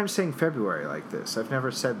don't know why I'm saying February like this. I've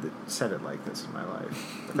never said it like this in my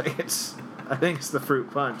life. I think it's the fruit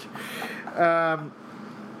punch.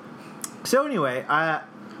 So anyway,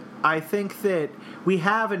 I think that we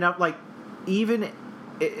have enough. Like, even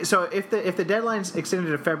so, if the deadline's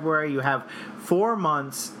extended to February, you have 4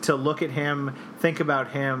 months to look at him, think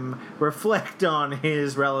about him, reflect on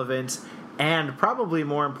his relevance, and probably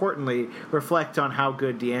more importantly, reflect on how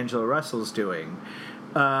good D'Angelo Russell's doing.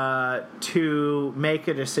 To make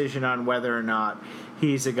a decision on whether or not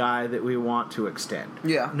he's a guy that we want to extend.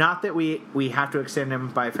 Yeah. Not that we have to extend him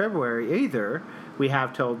by February either. We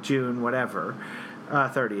have till June, whatever,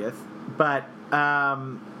 30th. But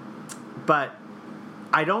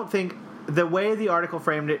I don't think the way the article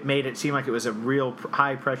framed it made it seem like it was a real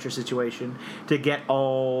high-pressure situation to get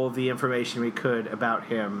all the information we could about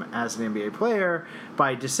him as an NBA player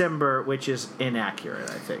by December, which is inaccurate,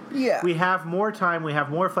 I think. Yeah. We have more time. We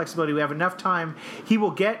have more flexibility. We have enough time. He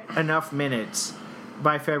will get enough minutes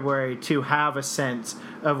by February to have a sense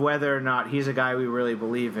of whether or not he's a guy we really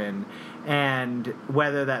believe in, and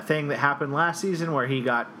whether that thing that happened last season where he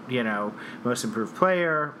got, most improved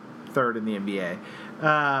player, third in the NBA,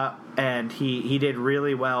 and he did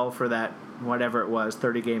really well for that, whatever it was,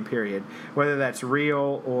 30-game period, whether that's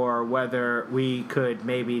real or whether we could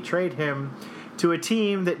maybe trade him to a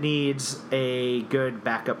team that needs a good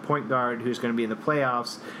backup point guard who's going to be in the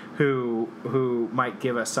playoffs, who might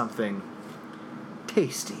give us something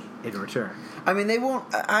tasty in return. I mean, they won't.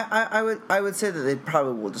 I would say that they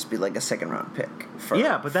probably will just be like a second-round pick.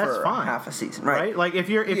 But that's fine. Half a season, right? Like if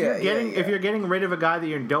you're getting rid of a guy that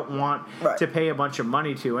you don't want to pay a bunch of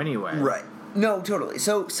money to anyway, right? No, totally.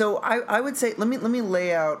 So I would say let me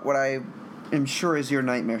lay out what I am sure is your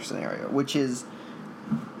nightmare scenario, which is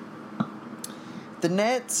the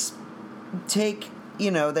Nets take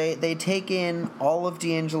they take in all of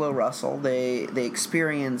D'Angelo Russell. They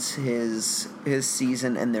experience his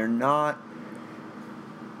season, and they're not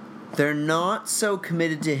so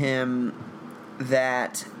committed to him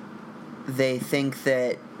that they think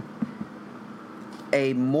that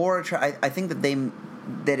a more I think that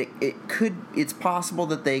it's possible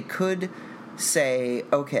that they could say,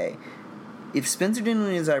 okay, if Spencer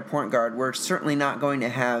Dinwiddie is our point guard, we're certainly not going to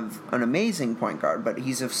have an amazing point guard, but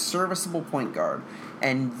he's a serviceable point guard.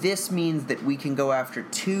 And this means that we can go after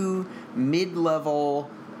 2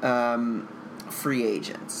 mid-level free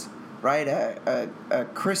agents, right? A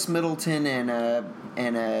Chris Middleton and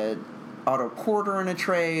a Otto Porter in a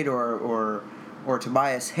trade, or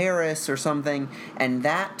Tobias Harris or something, and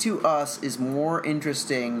that to us is more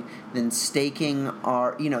interesting than spending a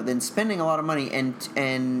lot of money and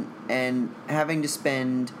having to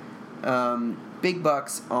spend big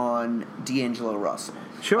bucks on D'Angelo Russell.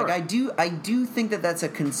 Sure. Like I do think that that's a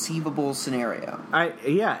conceivable scenario.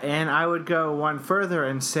 And I would go one further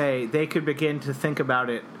and say they could begin to think about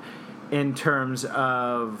it in terms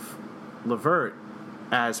of LeVert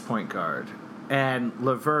as point guard and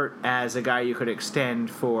LeVert as a guy you could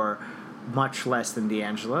extend for much less than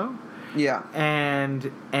D'Angelo. Yeah.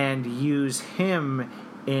 And use him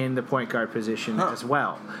in the point guard position as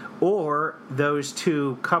well. Or those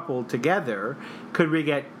two coupled together, could we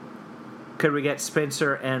get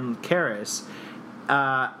Spencer and Karis,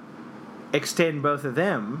 extend both of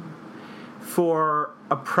them for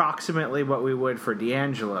approximately what we would for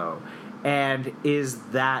D'Angelo? And is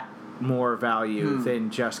that more value than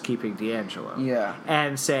just keeping D'Angelo? Yeah.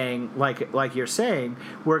 And saying, like you're saying,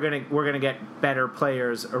 we're gonna get better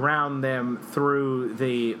players around them through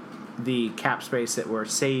the cap space that we're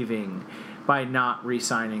saving by not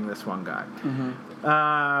re-signing this one guy.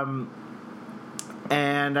 Mm-hmm.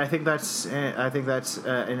 And I think that's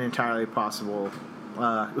an entirely possible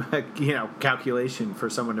calculation for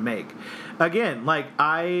someone to make. Again, like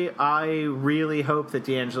I really hope that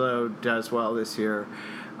D'Angelo does well this year.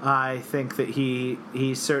 I think that he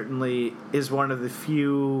certainly is one of the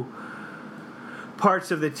few parts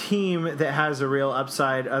of the team that has a real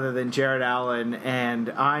upside other than Jared Allen, and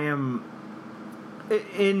I am,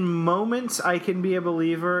 in moments, I can be a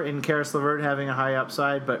believer in Karis LeVert having a high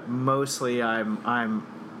upside, but mostly I'm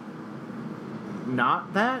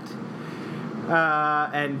not that,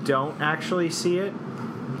 and don't actually see it.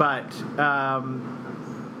 But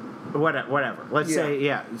whatever. Let's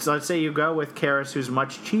say you go with Karis, who's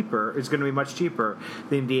much cheaper. Is going to be much cheaper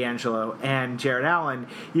than D'Angelo and Jared Allen.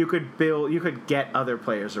 You could get other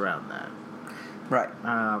players around that. Right.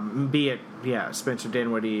 Be it Spencer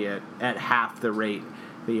Dinwiddie at half the rate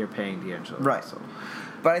that you're paying D'Angelo. Right. So.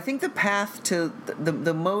 But I think the path to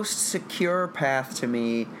the most secure path to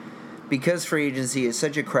me, because free agency is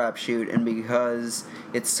such a crapshoot and because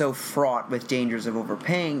it's so fraught with dangers of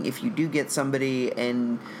overpaying, if you do get somebody,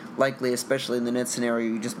 and likely, especially in the Nets scenario,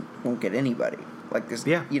 you just won't get anybody. Like this,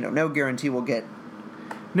 no guarantee we'll get.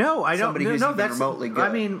 No, I don't. Somebody who's even that's remotely good.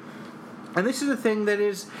 I mean, and this is the thing that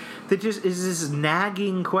just is this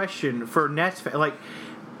nagging question for Nets. Like,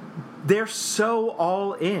 they're so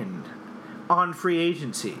all in on free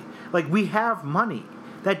agency. Like, we have money.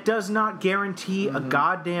 That does not guarantee a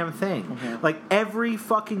goddamn thing. Mm-hmm. Like, every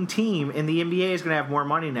fucking team in the NBA is going to have more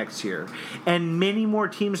money next year. And many more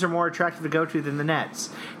teams are more attractive to go to than the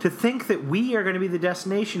Nets. To think that we are going to be the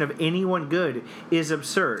destination of anyone good is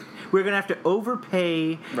absurd. We're going to have to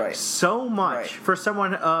overpay so much for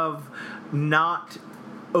someone of not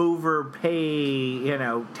overpay,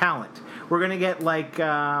 talent. We're going to get, like,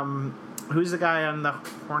 who's the guy on the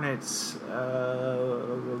Hornets?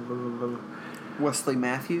 Wesley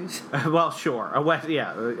Matthews? Well, sure.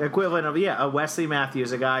 Equivalent of a Wesley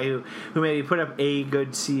Matthews, a guy who maybe put up a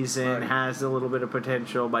good season, has a little bit of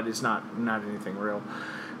potential, but it's not anything real.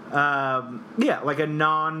 Like a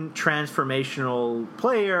non-transformational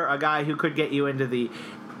player, a guy who could get you in the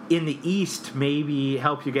East, maybe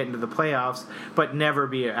help you get into the playoffs, but never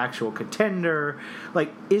be an actual contender.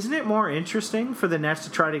 Like, isn't it more interesting for the Nets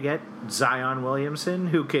to try to get Zion Williamson,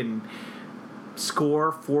 who can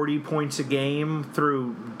score 40 points a game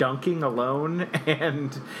through dunking alone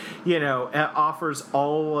and offers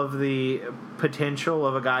all of the potential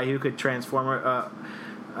of a guy who could transform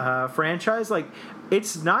a franchise? Like,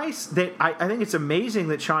 it's nice that I think it's amazing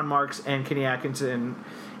that Sean Marks and Kenny Atkinson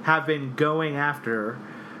have been going after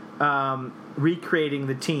recreating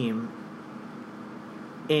the team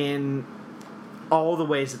in all the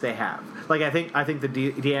ways that they have. Like, I think the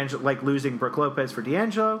D'Angelo, like losing Brook Lopez for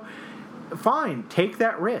D'Angelo, fine, take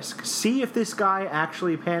that risk. See if this guy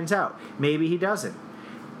actually pans out. Maybe he doesn't.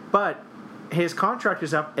 But his contract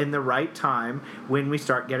is up in the right time when we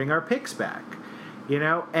start getting our picks back. You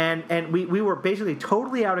know, and we were basically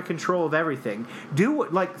totally out of control of everything.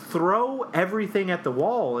 Throw everything at the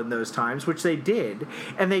wall in those times, which they did,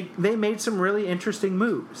 and they made some really interesting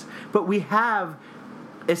moves. But we have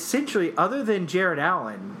essentially, other than Jared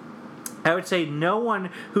Allen, I would say no one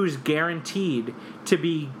who's guaranteed to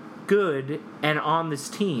be good and on this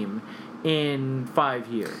team in 5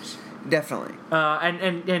 years. Definitely.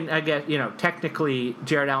 And I guess, you know, technically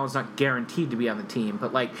Jared Allen's not guaranteed to be on the team,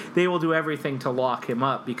 but like they will do everything to lock him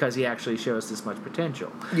up because he actually shows this much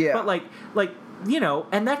potential. Yeah. But like you know,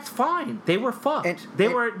 and that's fine. They were fucked. They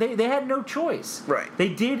had no choice. Right. They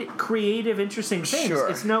did creative, interesting things. Sure.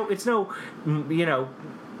 It's no you know,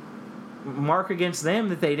 mark against them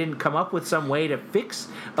that they didn't come up with some way to fix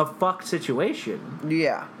a fucked situation.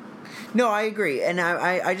 Yeah. No, I agree. And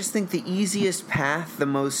I just think the easiest path, the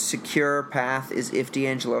most secure path, is if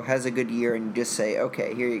D'Angelo has a good year and you just say,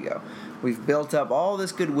 okay, here you go. We've built up all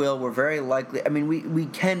this goodwill. We're very likely... I mean, we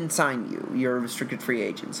can sign you. You're a restricted free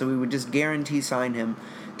agent. So we would just guarantee sign him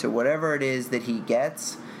to whatever it is that he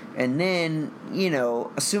gets. And then, you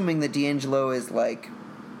know, assuming that D'Angelo is, like,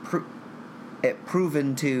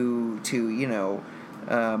 proven to you know,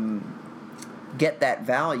 get that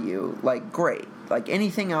value, like, great. Like,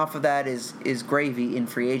 anything off of that is gravy in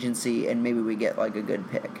free agency, and maybe we get, like, a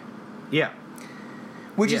good pick. Yeah.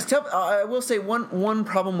 Which is tough. I will say one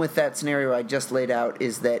problem with that scenario I just laid out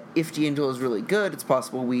is that if D'Angelo is really good, it's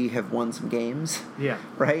possible we have won some games. Yeah.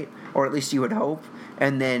 Right? Or at least you would hope.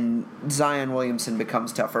 And then Zion Williamson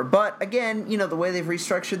becomes tougher. But, again, you know, the way they've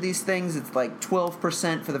restructured these things, it's like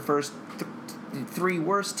 12% for the first three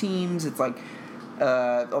worst teams. It's like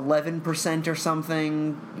 11% or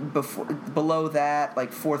something below that,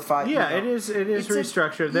 like fourth, five. Yeah, you know. it is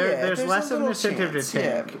restructured. There's less of an incentive to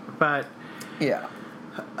take, but yeah,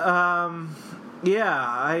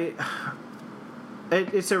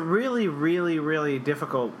 it's a really, really, really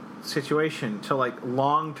difficult situation to like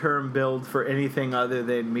long-term build for anything other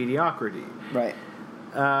than mediocrity. Right.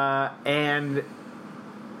 And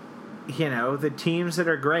you know, the teams that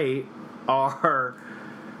are great are,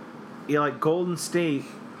 you know, like Golden State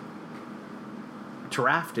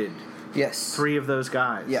drafted 3 of those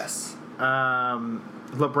guys. Yes.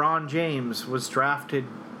 LeBron James was drafted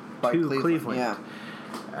by to Cleveland. Yeah.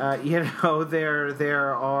 You know,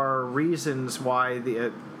 there are reasons why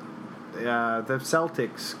the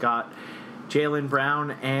Celtics got Jaylen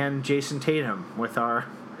Brown and Jason Tatum with our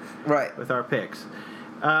picks.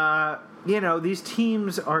 You know, these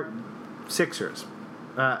teams are Sixers.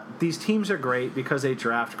 These teams are great because they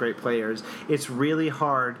draft great players. It's really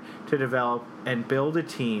hard to develop and build a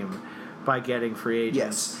team by getting free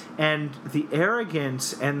agents. Yes. And the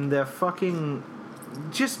arrogance and the fucking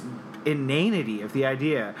just inanity of the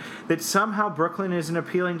idea that somehow Brooklyn is an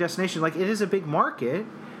appealing destination. Like, it is a big market,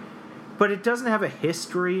 but it doesn't have a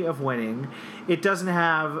history of winning. It doesn't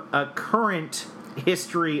have a current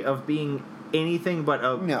history of being anything but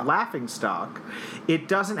a laughing stock. It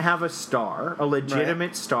doesn't have a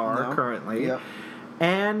legitimate star currently. Yep.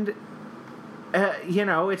 And, you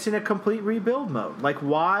know, it's in a complete rebuild mode. Like,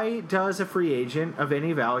 why does a free agent of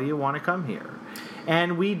any value want to come here?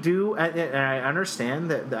 And we do, and I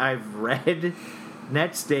understand that I've read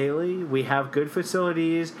Nets Daily. We have good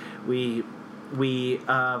facilities. We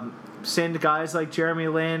send guys like Jeremy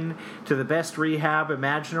Lin to the best rehab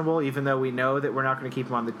imaginable, even though we know that we're not going to keep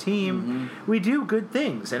him on the team. Mm-hmm. We do good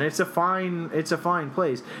things, and it's a fine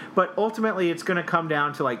place. But ultimately, it's going to come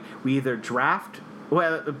down to, like, we either draft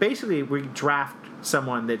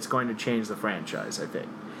someone that's going to change the franchise, I think,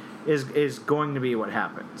 is going to be what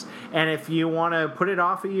happens. And if you want to put it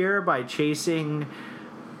off a year by chasing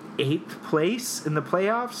 8th place in the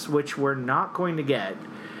playoffs, which we're not going to get,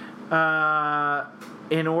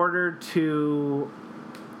 in order to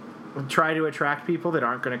try to attract people that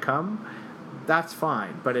aren't going to come, that's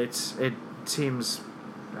fine. But it seems,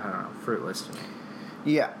 I don't know, fruitless to me.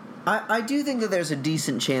 Yeah. I do think that there's a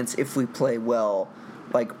decent chance if we play well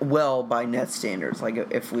by net standards. Like,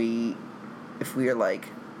 if we are like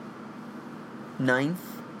 9th,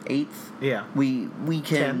 8th, yeah, we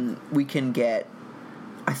can get.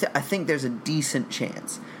 I think there's a decent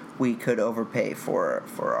chance we could overpay for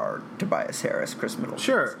our Tobias Harris, Chris Middleton.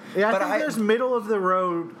 Sure. Yeah, I think there's middle of the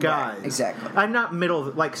road guys. Right, exactly. I'm not middle,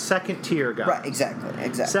 like second tier guys. Right,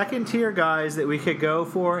 exactly. Second tier guys that we could go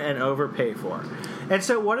for and overpay for. And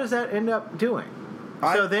so what does that end up doing?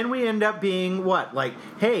 So then we end up being what? Like,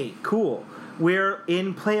 hey, cool. We're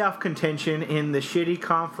in playoff contention in the shitty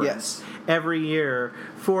conference every year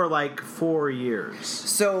for like 4 years.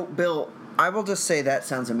 So, Bill, I will just say that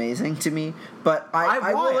sounds amazing to me, but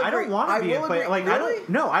I will agree. I don't want to be a player. Like, really?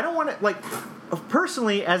 I don't want to, like,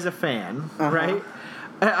 personally as a fan, right?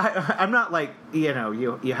 I'm not like,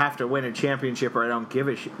 you have to win a championship or I don't give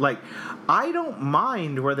a shit. Like, I don't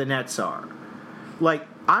mind where the Nets are. Like,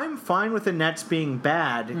 I'm fine with the Nets being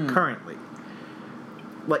bad currently.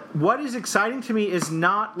 Like, what is exciting to me is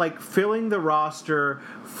not, like, filling the roster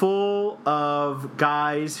full of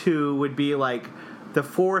guys who would be, like, the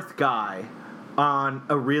fourth guy on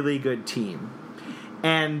a really good team.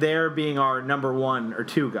 And there being our number 1 or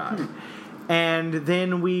 2 guy. And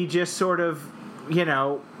then we just sort of,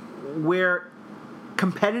 we're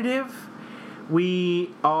competitive.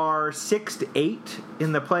 We are 6 to 8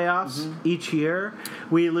 in the playoffs each year.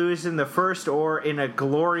 We lose in the first or in a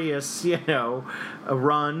glorious, a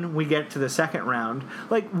run. We get to the second round.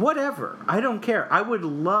 Like, whatever. I don't care. I would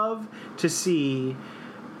love to see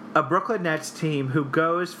a Brooklyn Nets team who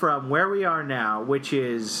goes from where we are now, which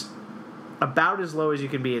is about as low as you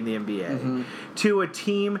can be in the NBA, to a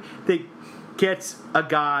team that gets a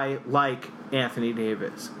guy like Anthony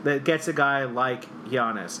Davis, that gets a guy like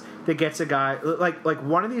Giannis, that gets a guy like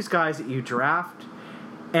one of these guys that you draft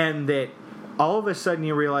and that all of a sudden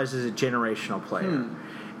you realize is a generational player.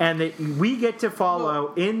 And that we get to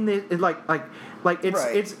follow in the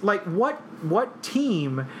it's like what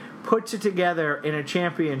team puts it together in a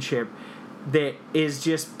championship that is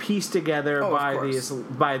just pieced together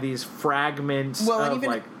by these fragments of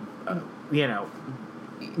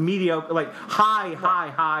mediocre, like high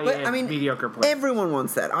but, and mediocre players. Everyone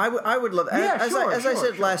wants that. I would love. As I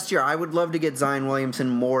said last year, I would love to get Zion Williamson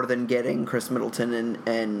more than getting Chris Middleton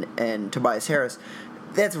and Tobias Harris.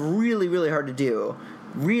 That's really, really hard to do.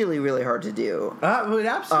 Really, really hard to do. Absolutely.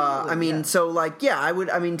 I would.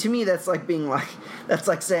 I mean, to me, that's like being like, that's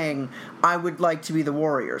like saying I would like to be the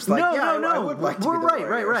Warriors. Like, no. I would like to be the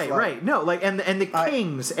Warriors. Right. No, like, and the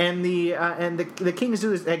Kings and the Kings do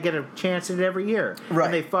this. They get a chance at it every year, right?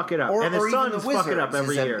 And they fuck it up, and the Suns fuck it up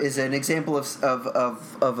every year. Is an example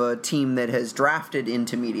of a team that has drafted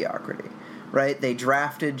into mediocrity, right? They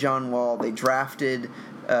drafted John Wall. They drafted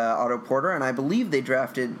Otto Porter, and I believe they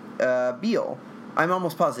drafted Beal. I'm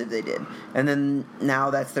almost positive they did, and then now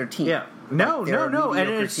that's their team. Yeah, no, and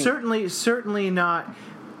it's team. certainly not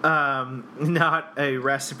a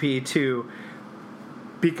recipe to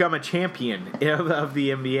become a champion of the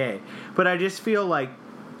NBA. But I just feel like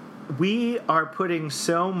we are putting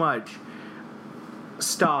so much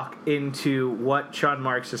stock into what Sean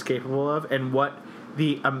Marks is capable of, and what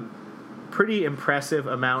the pretty impressive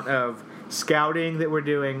amount of scouting that we're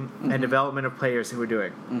doing and development of players that we're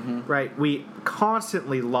doing, right? We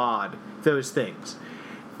constantly laud those things.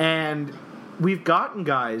 And we've gotten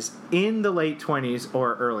guys in the late 20s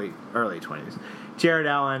or early 20s, Jared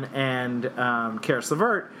Allen and Karis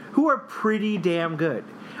LeVert, who are pretty damn good.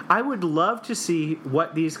 I would love to see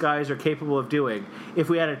what these guys are capable of doing if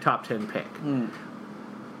we had a top 10 pick.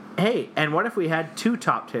 Hey, and what if we had 2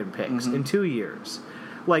 top 10 picks in 2 years?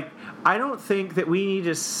 Like, I don't think that we need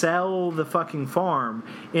to sell the fucking farm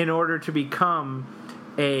in order to become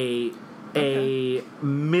a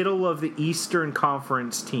middle of the Eastern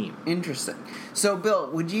Conference team. Interesting. So,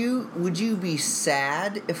 Bill, would you be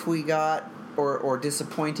sad if we got or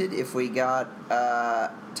disappointed if we got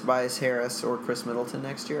Tobias Harris or Chris Middleton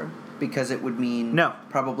next year? Because it would mean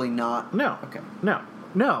probably not. No. Okay. No.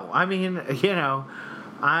 I mean,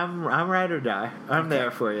 I'm ride or die. I'm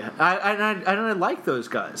there for you. I like those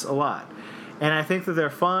guys a lot, and I think that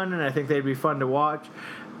they're fun, and I think they'd be fun to watch,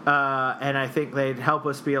 and I think they'd help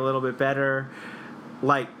us be a little bit better.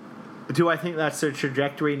 Like, do I think that's the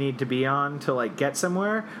trajectory we need to be on to like get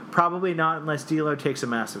somewhere? Probably not, unless D'Lo takes a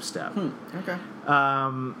massive step. Okay.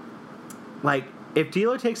 Like, if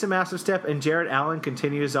D'Lo takes a massive step and Jared Allen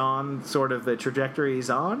continues on sort of the trajectory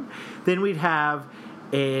he's on, then we'd have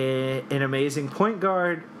an amazing point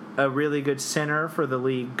guard, a really good center for the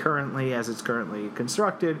league currently as it's currently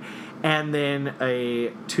constructed, and then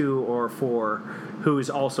a 2 or 4 who is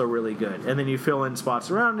also really good. And then you fill in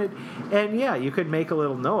spots around it, and you could make a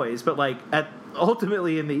little noise, but like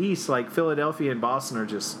ultimately in the East, like Philadelphia and Boston are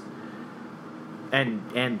just and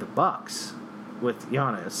the Bucks with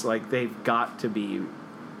Giannis, like they've got to be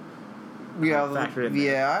factored in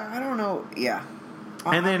there. I don't know. Yeah.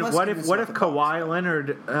 And then what if Kawhi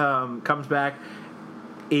Leonard comes back,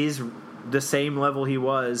 is the same level he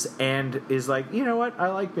was, and is like, you know what, I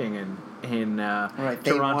like being in Right,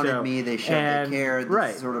 they Toronto. wanted me. They showed their care. This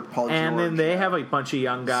Right, sort of Paul and then George, they have a bunch of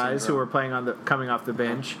young guys who syndrome. are playing coming off the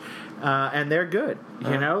bench, and they're good.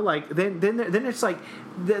 You know, like then it's like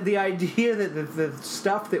the idea that the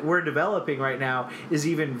stuff that we're developing right now is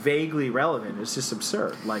even vaguely relevant is just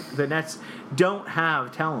absurd. Like the Nets don't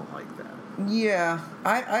have talent like that. Yeah,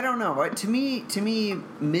 I don't know. To me,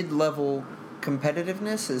 mid-level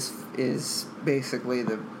competitiveness is basically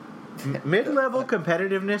the Mid-level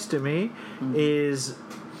competitiveness to me is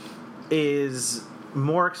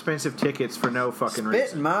more expensive tickets for no fucking Spit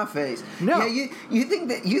reason. in my face. No. Yeah, you think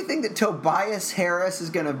that Tobias Harris is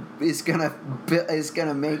gonna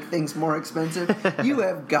make things more expensive? You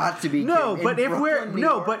have got to be No, kidding. but In Brooklyn, New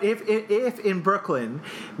York? if in Brooklyn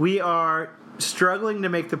we are struggling to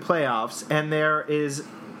make the playoffs and there is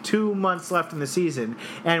 2 months left in the season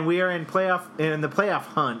and we are in the playoff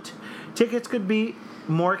hunt, tickets could be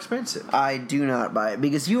more expensive. I do not buy it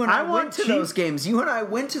because you and I went to those games. You and I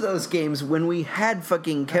went to those games when we had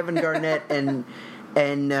fucking Kevin Garnett and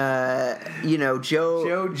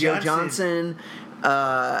Joe Johnson.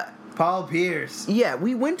 Paul Pierce. Yeah,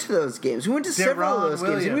 we went to those games. We went to several of those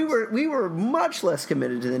games. And we were much less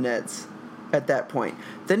committed to the Nets at that point.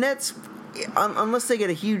 The Nets, unless they get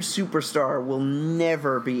a huge superstar, will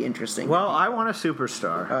never be interesting. Well, I want a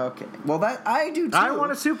superstar. Okay. Well, that I do too. I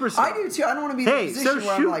want a superstar. I do too. I don't want to be in Hey, a position so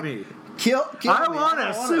where shoot I'm like, me. Kill I me. want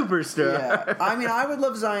a superstar. Yeah. I mean, I would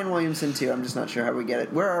love Zion Williamson too. I'm just not sure how we get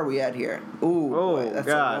it. Where are we at here? Ooh, boy, that's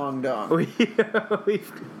God. a long dong.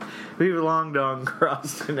 We've long dong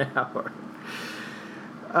crossed an hour.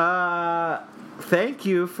 Thank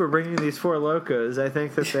you for bringing these four locos. I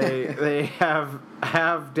think that they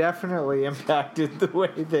have definitely impacted the way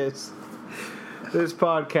this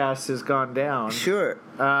podcast has gone down. Sure.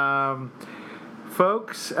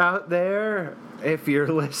 Folks out there, if you're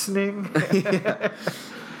listening,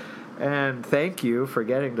 and thank you for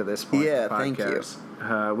getting to this point. Yeah, of the thank you.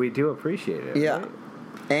 podcast. We do appreciate it. Yeah. Right?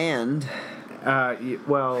 And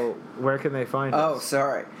well, where can they find us? oh,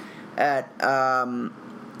 sorry. At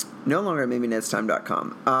no longer at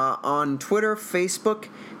maybynetstime.com. On Twitter, Facebook,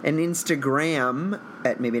 and Instagram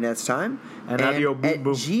at maybynetstime. And Audio Boom at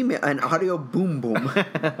Boom. Gmail, and Audio Boom Boom.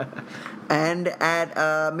 And at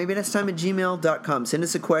maybynetstime at gmail.com. Send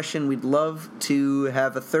us a question. We'd love to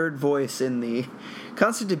have a third voice in the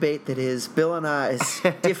constant debate that is Bill and I's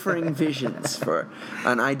differing visions for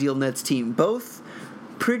an ideal Nets team. Both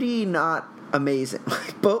pretty not amazing.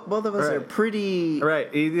 Both of us are pretty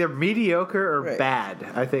right, either mediocre or Right. bad,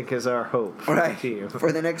 I think, is our hope for the team.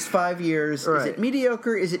 for the next 5 years. Right. Is it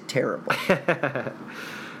mediocre? Is it terrible?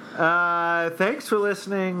 Thanks for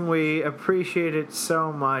listening. We appreciate it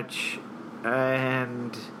so much.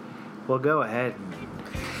 And we'll go ahead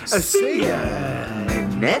and see ya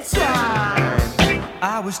next time.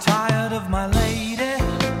 I was tired of my lady.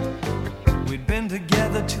 We'd been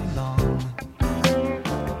together too long.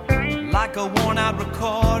 Like a worn-out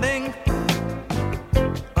recording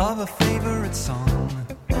of a favorite song.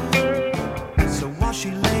 So while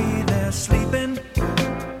she lay there sleeping,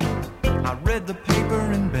 I read the paper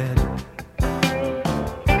in bed.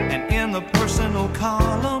 And in the personal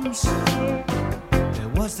columns, there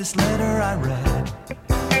was this letter I read.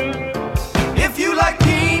 If you like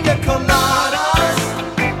pina colada